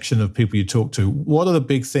cross-section of people you talk to? What are the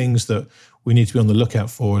big things that we need to be on the lookout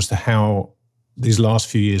for as to how these last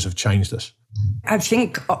few years have changed us? I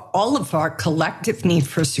think all of our collective need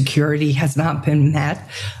for security has not been met.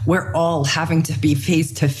 We're all having to be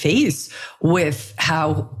face to face with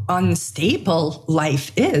how unstable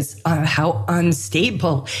life is, how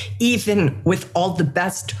unstable, even with all the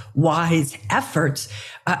best wise efforts,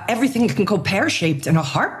 everything can go pear-shaped in a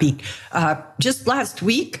heartbeat. Just last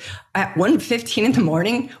week at 1:15 in the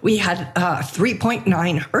morning, we had a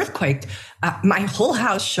 3.9 earthquake. My whole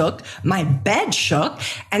house shook, my bed shook,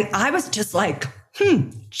 and I was just like,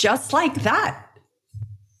 just like that.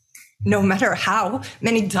 No matter how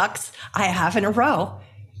many ducks I have in a row,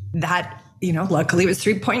 that, luckily it was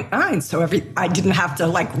 3.9. So I didn't have to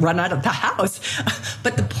run out of the house.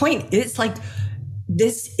 But the point is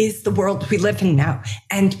this is the world we live in now.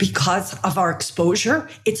 And because of our exposure,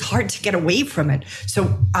 it's hard to get away from it.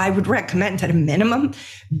 So I would recommend at a minimum,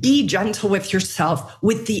 be gentle with yourself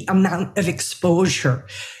with the amount of exposure.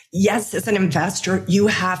 Yes, as an investor, you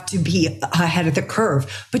have to be ahead of the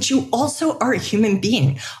curve, but you also are a human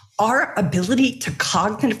being. Our ability to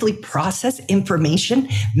cognitively process information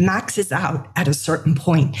maxes out at a certain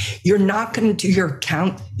point. You're not going to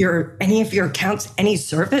do any of your accounts any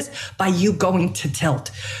service by you going to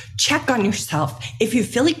tilt. Check on yourself. If you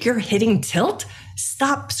feel like you're hitting tilt,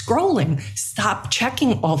 stop scrolling. Stop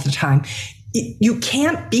checking all the time. You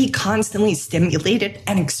can't be constantly stimulated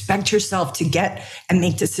and expect yourself to get and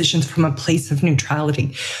make decisions from a place of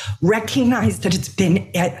neutrality. Recognize that it's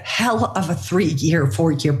been a hell of a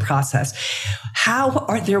 4-year process. How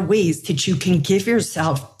are there ways that you can give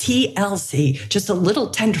yourself TLC, just a little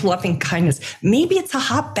tender loving kindness? Maybe it's a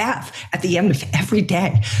hot bath at the end of every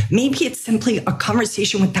day. Maybe it's simply a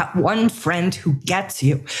conversation with that one friend who gets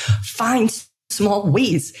you. Find small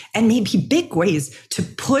ways and maybe big ways to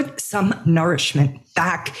put some nourishment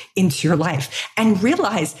back into your life, and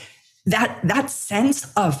realize that that sense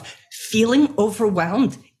of feeling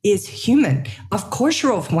overwhelmed is human. Of course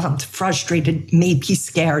you're overwhelmed, frustrated, maybe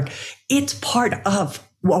scared. It's part of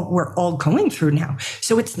what we're all going through now.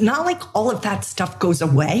 So it's not like all of that stuff goes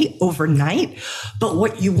away overnight, but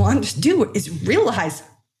what you want to do is realize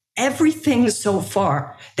everything so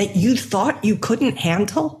far that you thought you couldn't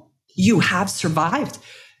handle, you have survived.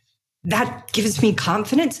 That gives me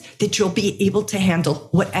confidence that you'll be able to handle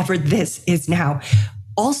whatever this is now.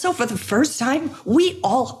 Also, for the first time, we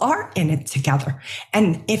all are in it together.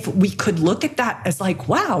 And if we could look at that as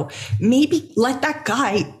wow, maybe let that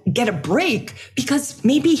guy get a break because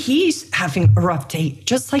maybe he's having a rough day,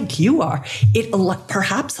 just like you are. It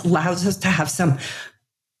perhaps allows us to have some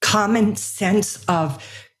common sense of,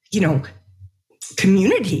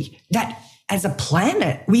 community that as a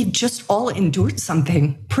planet, we've just all endured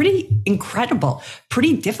something pretty incredible,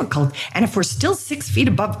 pretty difficult. And if we're still 6 feet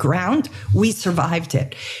above ground, we survived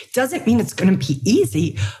it. Doesn't mean it's going to be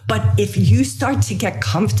easy, but if you start to get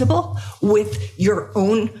comfortable with your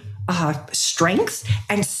own strengths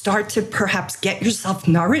and start to perhaps get yourself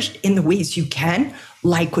nourished in the ways you can,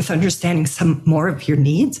 like with understanding some more of your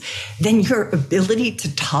needs, then your ability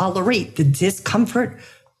to tolerate the discomfort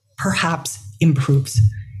perhaps improves.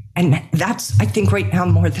 And that's, I think right now,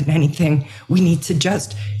 more than anything, we need to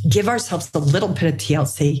just give ourselves a little bit of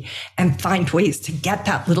TLC and find ways to get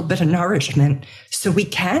that little bit of nourishment so we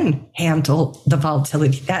can handle the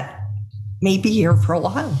volatility that may be here for a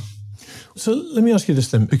while. So let me ask you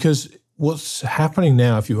this then, because what's happening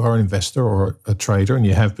now, if you are an investor or a trader, and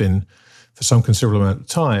you have been for some considerable amount of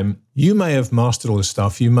time, you may have mastered all this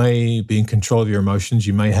stuff. You may be in control of your emotions.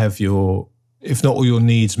 You may have your, if not all your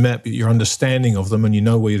needs met, but your understanding of them, and you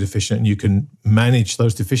know where you're deficient and you can manage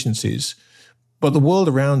those deficiencies. But the world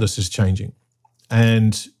around us is changing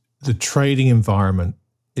and the trading environment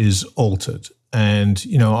is altered. And,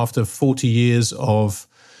 you know, after 40 years of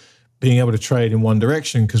being able to trade in one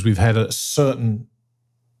direction, because we've had a certain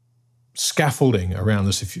scaffolding around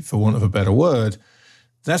us, for want of a better word,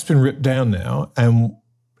 that's been ripped down now, and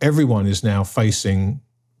everyone is now facing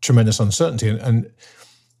tremendous uncertainty. And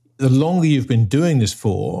the longer you've been doing this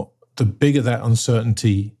for, the bigger that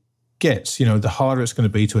uncertainty gets. You know, the harder it's going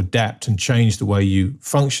to be to adapt and change the way you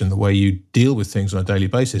function, the way you deal with things on a daily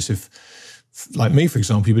basis. If, like me, for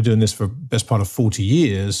example, you've been doing this for the best part of 40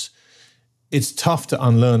 years, it's tough to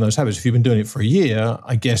unlearn those habits. If you've been doing it for a year,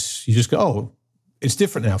 I guess you just go, oh, it's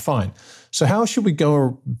different now, fine. So how should we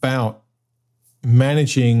go about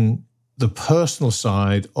managing the personal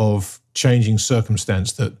side of changing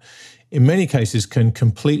circumstance that in many cases can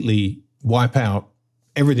completely wipe out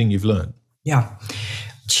everything you've learned? Yeah.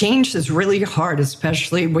 Change is really hard,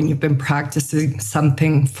 especially when you've been practicing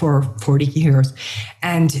something for 40 years.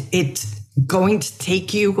 And it's going to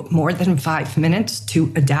take you more than 5 minutes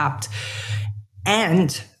to adapt.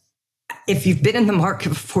 And if you've been in the market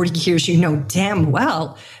for 40 years, you know damn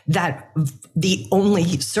well that the only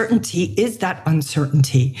certainty is that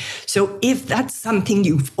uncertainty. So if that's something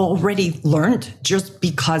you've already learned just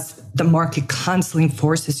because the market constantly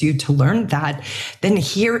forces you to learn that, then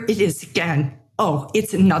here it is again. Oh,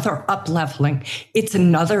 it's another up-leveling. It's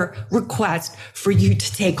another request for you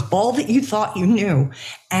to take all that you thought you knew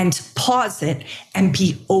and pause it and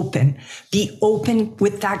be open. Be open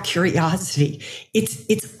with that curiosity.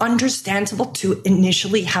 It's understandable to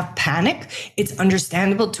initially have panic. It's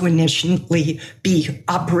understandable to initially be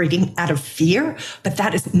operating out of fear, but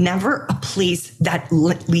that is never a place that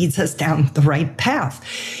leads us down the right path.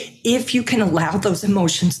 If you can allow those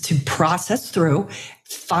emotions to process through,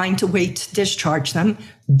 find a way to discharge them,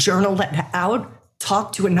 journal it out,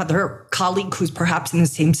 talk to another colleague who's perhaps in the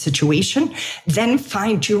same situation, then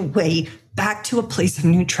find your way back to a place of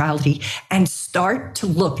neutrality and start to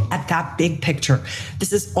look at that big picture.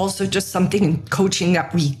 This is also just something in coaching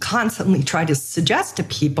that we constantly try to suggest to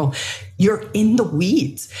people. You're in the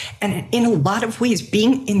weeds. And in a lot of ways,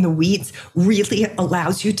 being in the weeds really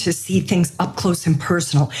allows you to see things up close and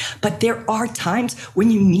personal. But there are times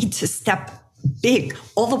when you need to step big,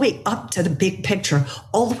 all the way up to the big picture,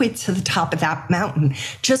 all the way to the top of that mountain,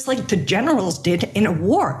 just like the generals did in a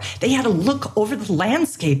war. They had to look over the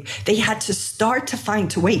landscape. They had to start to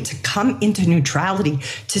find a way to come into neutrality,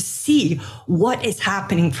 to see what is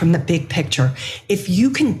happening from the big picture. If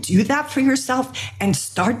you can do that for yourself and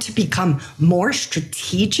start to become more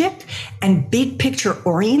strategic and big picture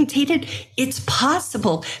orientated, it's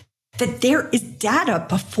possible that there is data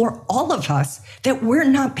before all of us that we're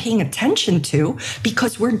not paying attention to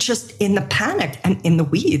because we're just in the panic and in the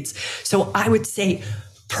weeds. So I would say,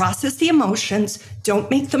 process the emotions, don't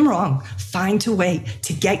make them wrong, find a way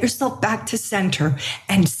to get yourself back to center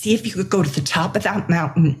and see if you could go to the top of that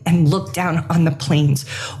mountain and look down on the plains.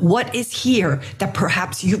 What is here that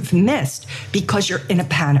perhaps you've missed because you're in a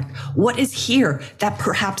panic? What is here that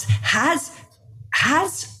perhaps has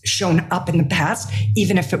shown up in the past,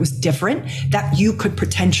 even if it was different, that you could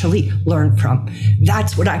potentially learn from?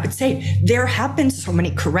 That's what I would say. There have been so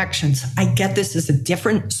many corrections. I get this is a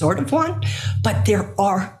different sort of one, but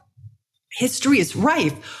history is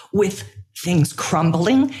rife with things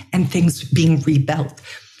crumbling and things being rebuilt.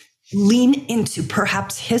 Lean into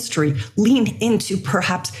perhaps history, lean into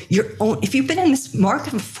perhaps your own. If you've been in this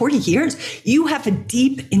market for 40 years, you have a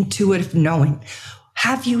deep intuitive knowing.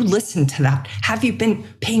 Have you listened to that? Have you been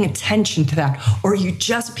paying attention to that? Or are you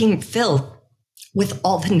just being filled with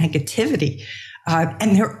all the negativity?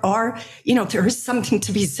 And there is something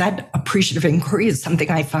to be said. Appreciative inquiry is something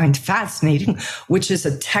I find fascinating, which is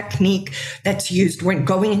a technique that's used when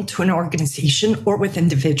going into an organization or with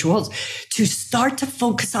individuals to start to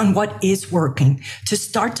focus on what is working, to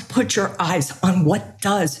start to put your eyes on what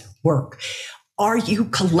does work. Are you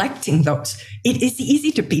collecting those? It is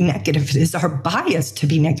easy to be negative. It is our bias to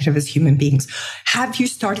be negative as human beings. Have you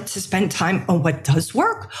started to spend time on what does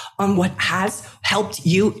work, on what has helped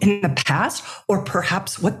you in the past, or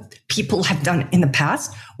perhaps what people have done in the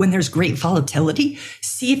past when there's great volatility?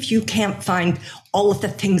 See if you can't find all of the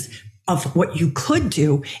things of what you could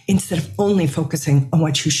do instead of only focusing on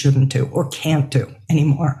what you shouldn't do or can't do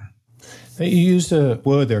anymore. You used a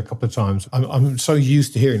word there a couple of times. I'm so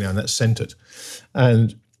used to hearing now, and that's centered.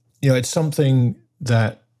 And, it's something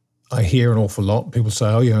that I hear an awful lot. People say,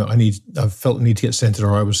 I felt the need to get centered,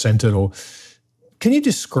 or I was centered. Or can you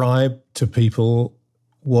describe to people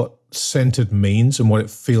what centered means and what it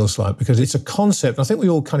feels like? Because it's a concept. I think we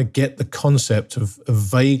all kind of get the concept of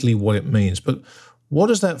vaguely what it means. But what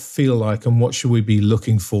does that feel like, and what should we be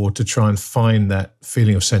looking for to try and find that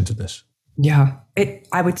feeling of centeredness? Yeah,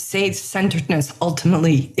 I would say centeredness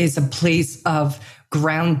ultimately is a place of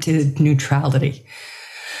grounded neutrality,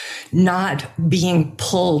 not being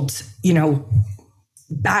pulled,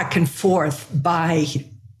 back and forth by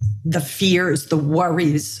the fears, the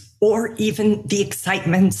worries, or even the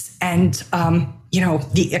excitements and,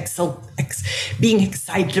 being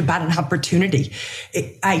excited about an opportunity.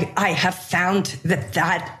 I have found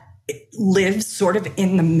that lives sort of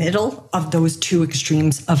in the middle of those two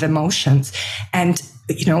extremes of emotions. And,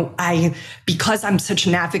 because I'm such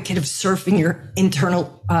an advocate of surfing your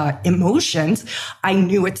internal emotions, I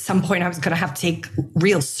knew at some point I was going to have to take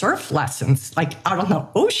real surf lessons, like out on the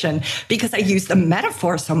ocean, because I use the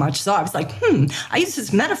metaphor so much. So I was like, I use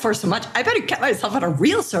this metaphor so much, I better get myself on a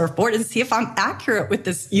real surfboard and see if I'm accurate with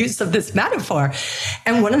this use of this metaphor.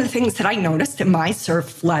 And one of the things that I noticed in my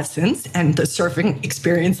surf lessons and the surfing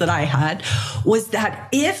experience that I had was that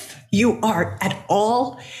if you are at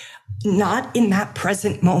all not in that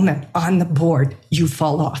present moment on the board, you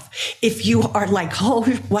fall off. If you are like,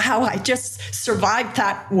 oh, wow, I just survived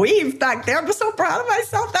that wave back there. I'm so proud of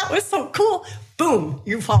myself. That was so cool. Boom,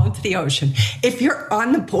 you fall into the ocean. If you're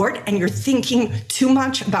on the board and you're thinking too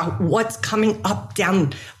much about what's coming up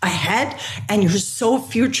down ahead and you're so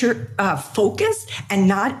future focused and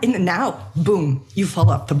not in the now, boom, you fall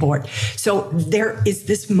off the board. So there is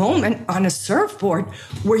this moment on a surfboard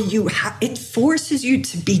where it forces you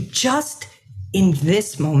to be just in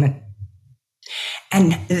this moment.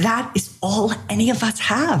 And that is all any of us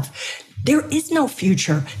have. There is no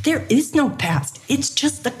future. There is no past. It's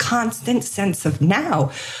just the constant sense of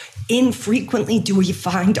now. Infrequently do we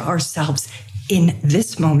find ourselves in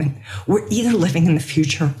this moment. We're either living in the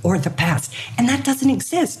future or the past, and that doesn't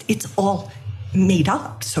exist. It's all made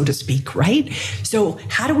up, so to speak, right? So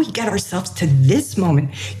how do we get ourselves to this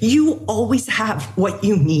moment? You always have what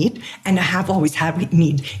you need and have always had what you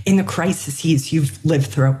need in the crises you've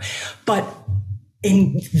lived through. But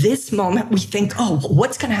in this moment, we think, oh,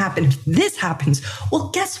 what's going to happen if this happens? Well,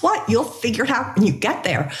 guess what? You'll figure it out when you get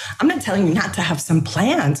there. I'm not telling you not to have some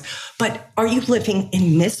plans, but are you living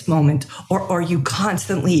in this moment, or are you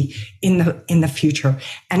constantly in the future?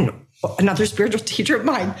 And another spiritual teacher of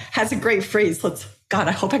mine has a great phrase. God,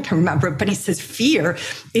 I hope I can remember it, but he says, fear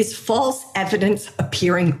is false evidence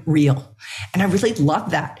appearing real. And I really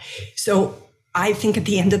love that. So I think at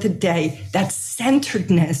the end of the day, that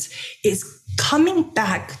centeredness is coming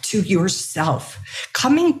back to yourself,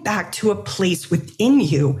 coming back to a place within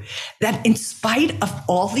you that in spite of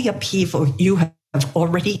all the upheaval you have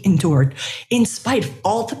already endured, in spite of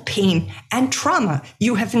all the pain and trauma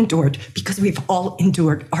you have endured, because we've all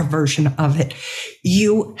endured our version of it,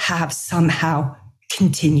 you have somehow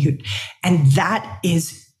continued. And that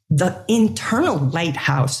is the internal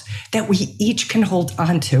lighthouse that we each can hold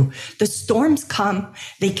on to. The storms come,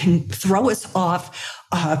 they can throw us off,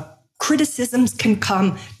 criticisms can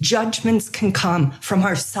come, judgments can come from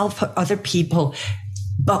ourselves or other people.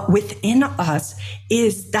 But within us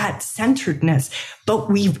is that centeredness, but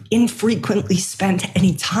we've infrequently spent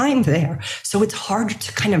any time there. So it's harder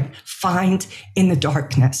to kind of find in the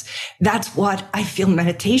darkness. That's what I feel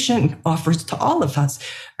meditation offers to all of us.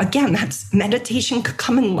 Again, meditation could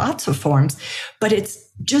come in lots of forms, but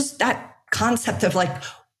it's just that concept of like,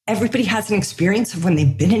 everybody has an experience of when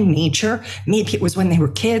they've been in nature. Maybe it was when they were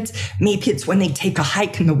kids. Maybe it's when they take a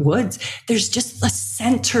hike in the woods. There's just a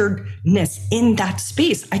centeredness in that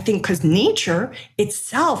space, I think, because nature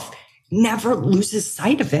itself never loses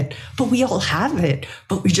sight of it. But we all have it.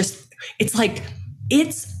 But it's like,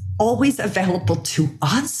 it's always available to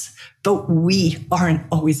us, but we aren't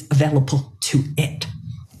always available to it.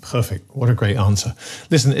 Perfect. What a great answer.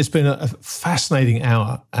 Listen, it's been a fascinating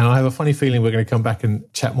hour, and I have a funny feeling we're going to come back and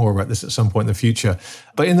chat more about this at some point in the future.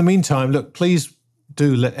 But in the meantime, look, please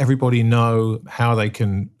do let everybody know how they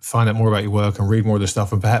can find out more about your work and read more of the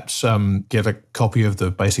stuff, and perhaps get a copy of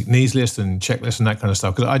the basic needs list and checklist and that kind of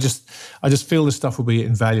stuff. Because I just feel this stuff will be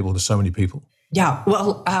invaluable to so many people. Yeah,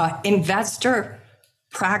 well,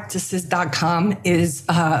 investorpractices.com is,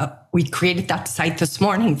 we created that site this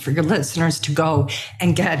morning for your listeners to go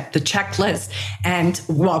and get the checklist. And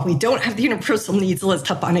while we don't have the universal needs list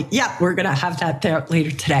up on it yet, we're going to have that there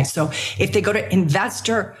later today. So if they go to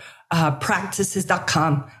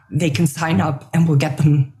investorpractices.com, they can sign up and we'll get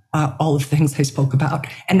them all of the things I spoke about.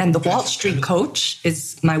 And then the Wall Street Coach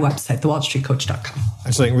is my website, thewallstreetcoach.com.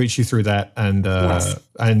 And so they can reach you through that. And yes.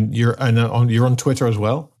 And you're on Twitter as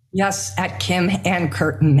well? Yes, at Kim and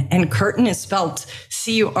Curtin. And Curtin is spelled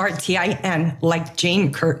Curtin, like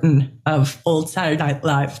Jane Curtin of old Saturday Night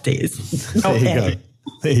Live days. There you go.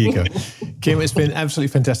 There you go. Kim, it's been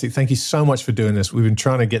absolutely fantastic. Thank you so much for doing this. We've been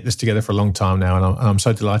trying to get this together for a long time now, and I'm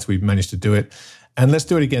so delighted we've managed to do it. And let's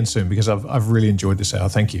do it again soon, because I've really enjoyed this hour.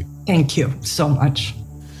 Thank you. Thank you so much.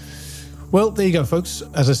 Well, there you go, folks.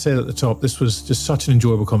 As I said at the top, this was just such an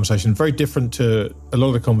enjoyable conversation, very different to a lot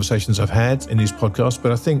of the conversations I've had in these podcasts,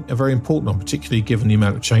 but I think a very important one, particularly given the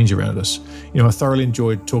amount of change around us. You know, I thoroughly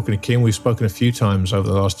enjoyed talking to Kim. We've spoken a few times over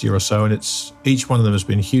the last year or so, and each one of them has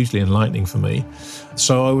been hugely enlightening for me.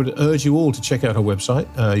 So I would urge you all to check out her website.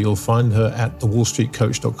 You'll find her at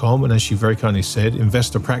thewallstreetcoach.com. And as she very kindly said,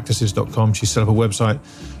 investorpractices.com. She set up a website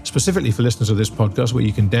specifically for listeners of this podcast where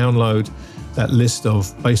you can download that list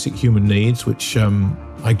of basic human needs, which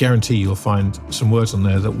I guarantee you'll find some words on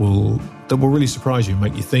there that will really surprise you and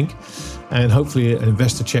make you think. And hopefully an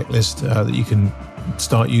investor checklist that you can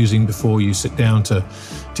start using before you sit down to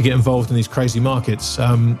get involved in these crazy markets.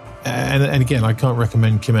 And again, I can't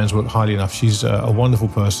recommend Kim Ann's work highly enough. She's a wonderful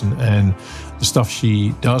person, and the stuff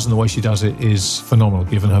she does and the way she does it is phenomenal,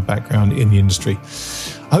 given her background in the industry.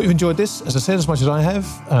 I hope you've enjoyed this, as I said, as much as I have.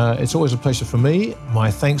 It's always a pleasure for me.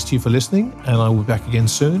 My thanks to you for listening, and I will be back again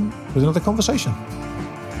soon with another conversation.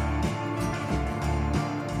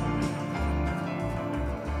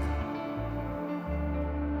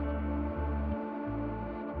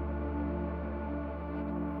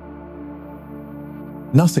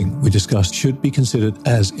 Nothing we discussed should be considered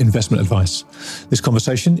as investment advice. This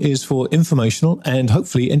conversation is for informational and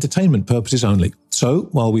hopefully entertainment purposes only. So,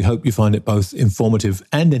 while we hope you find it both informative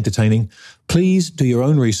and entertaining, please do your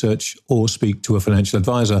own research or speak to a financial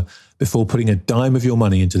advisor before putting a dime of your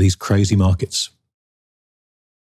money into these crazy markets.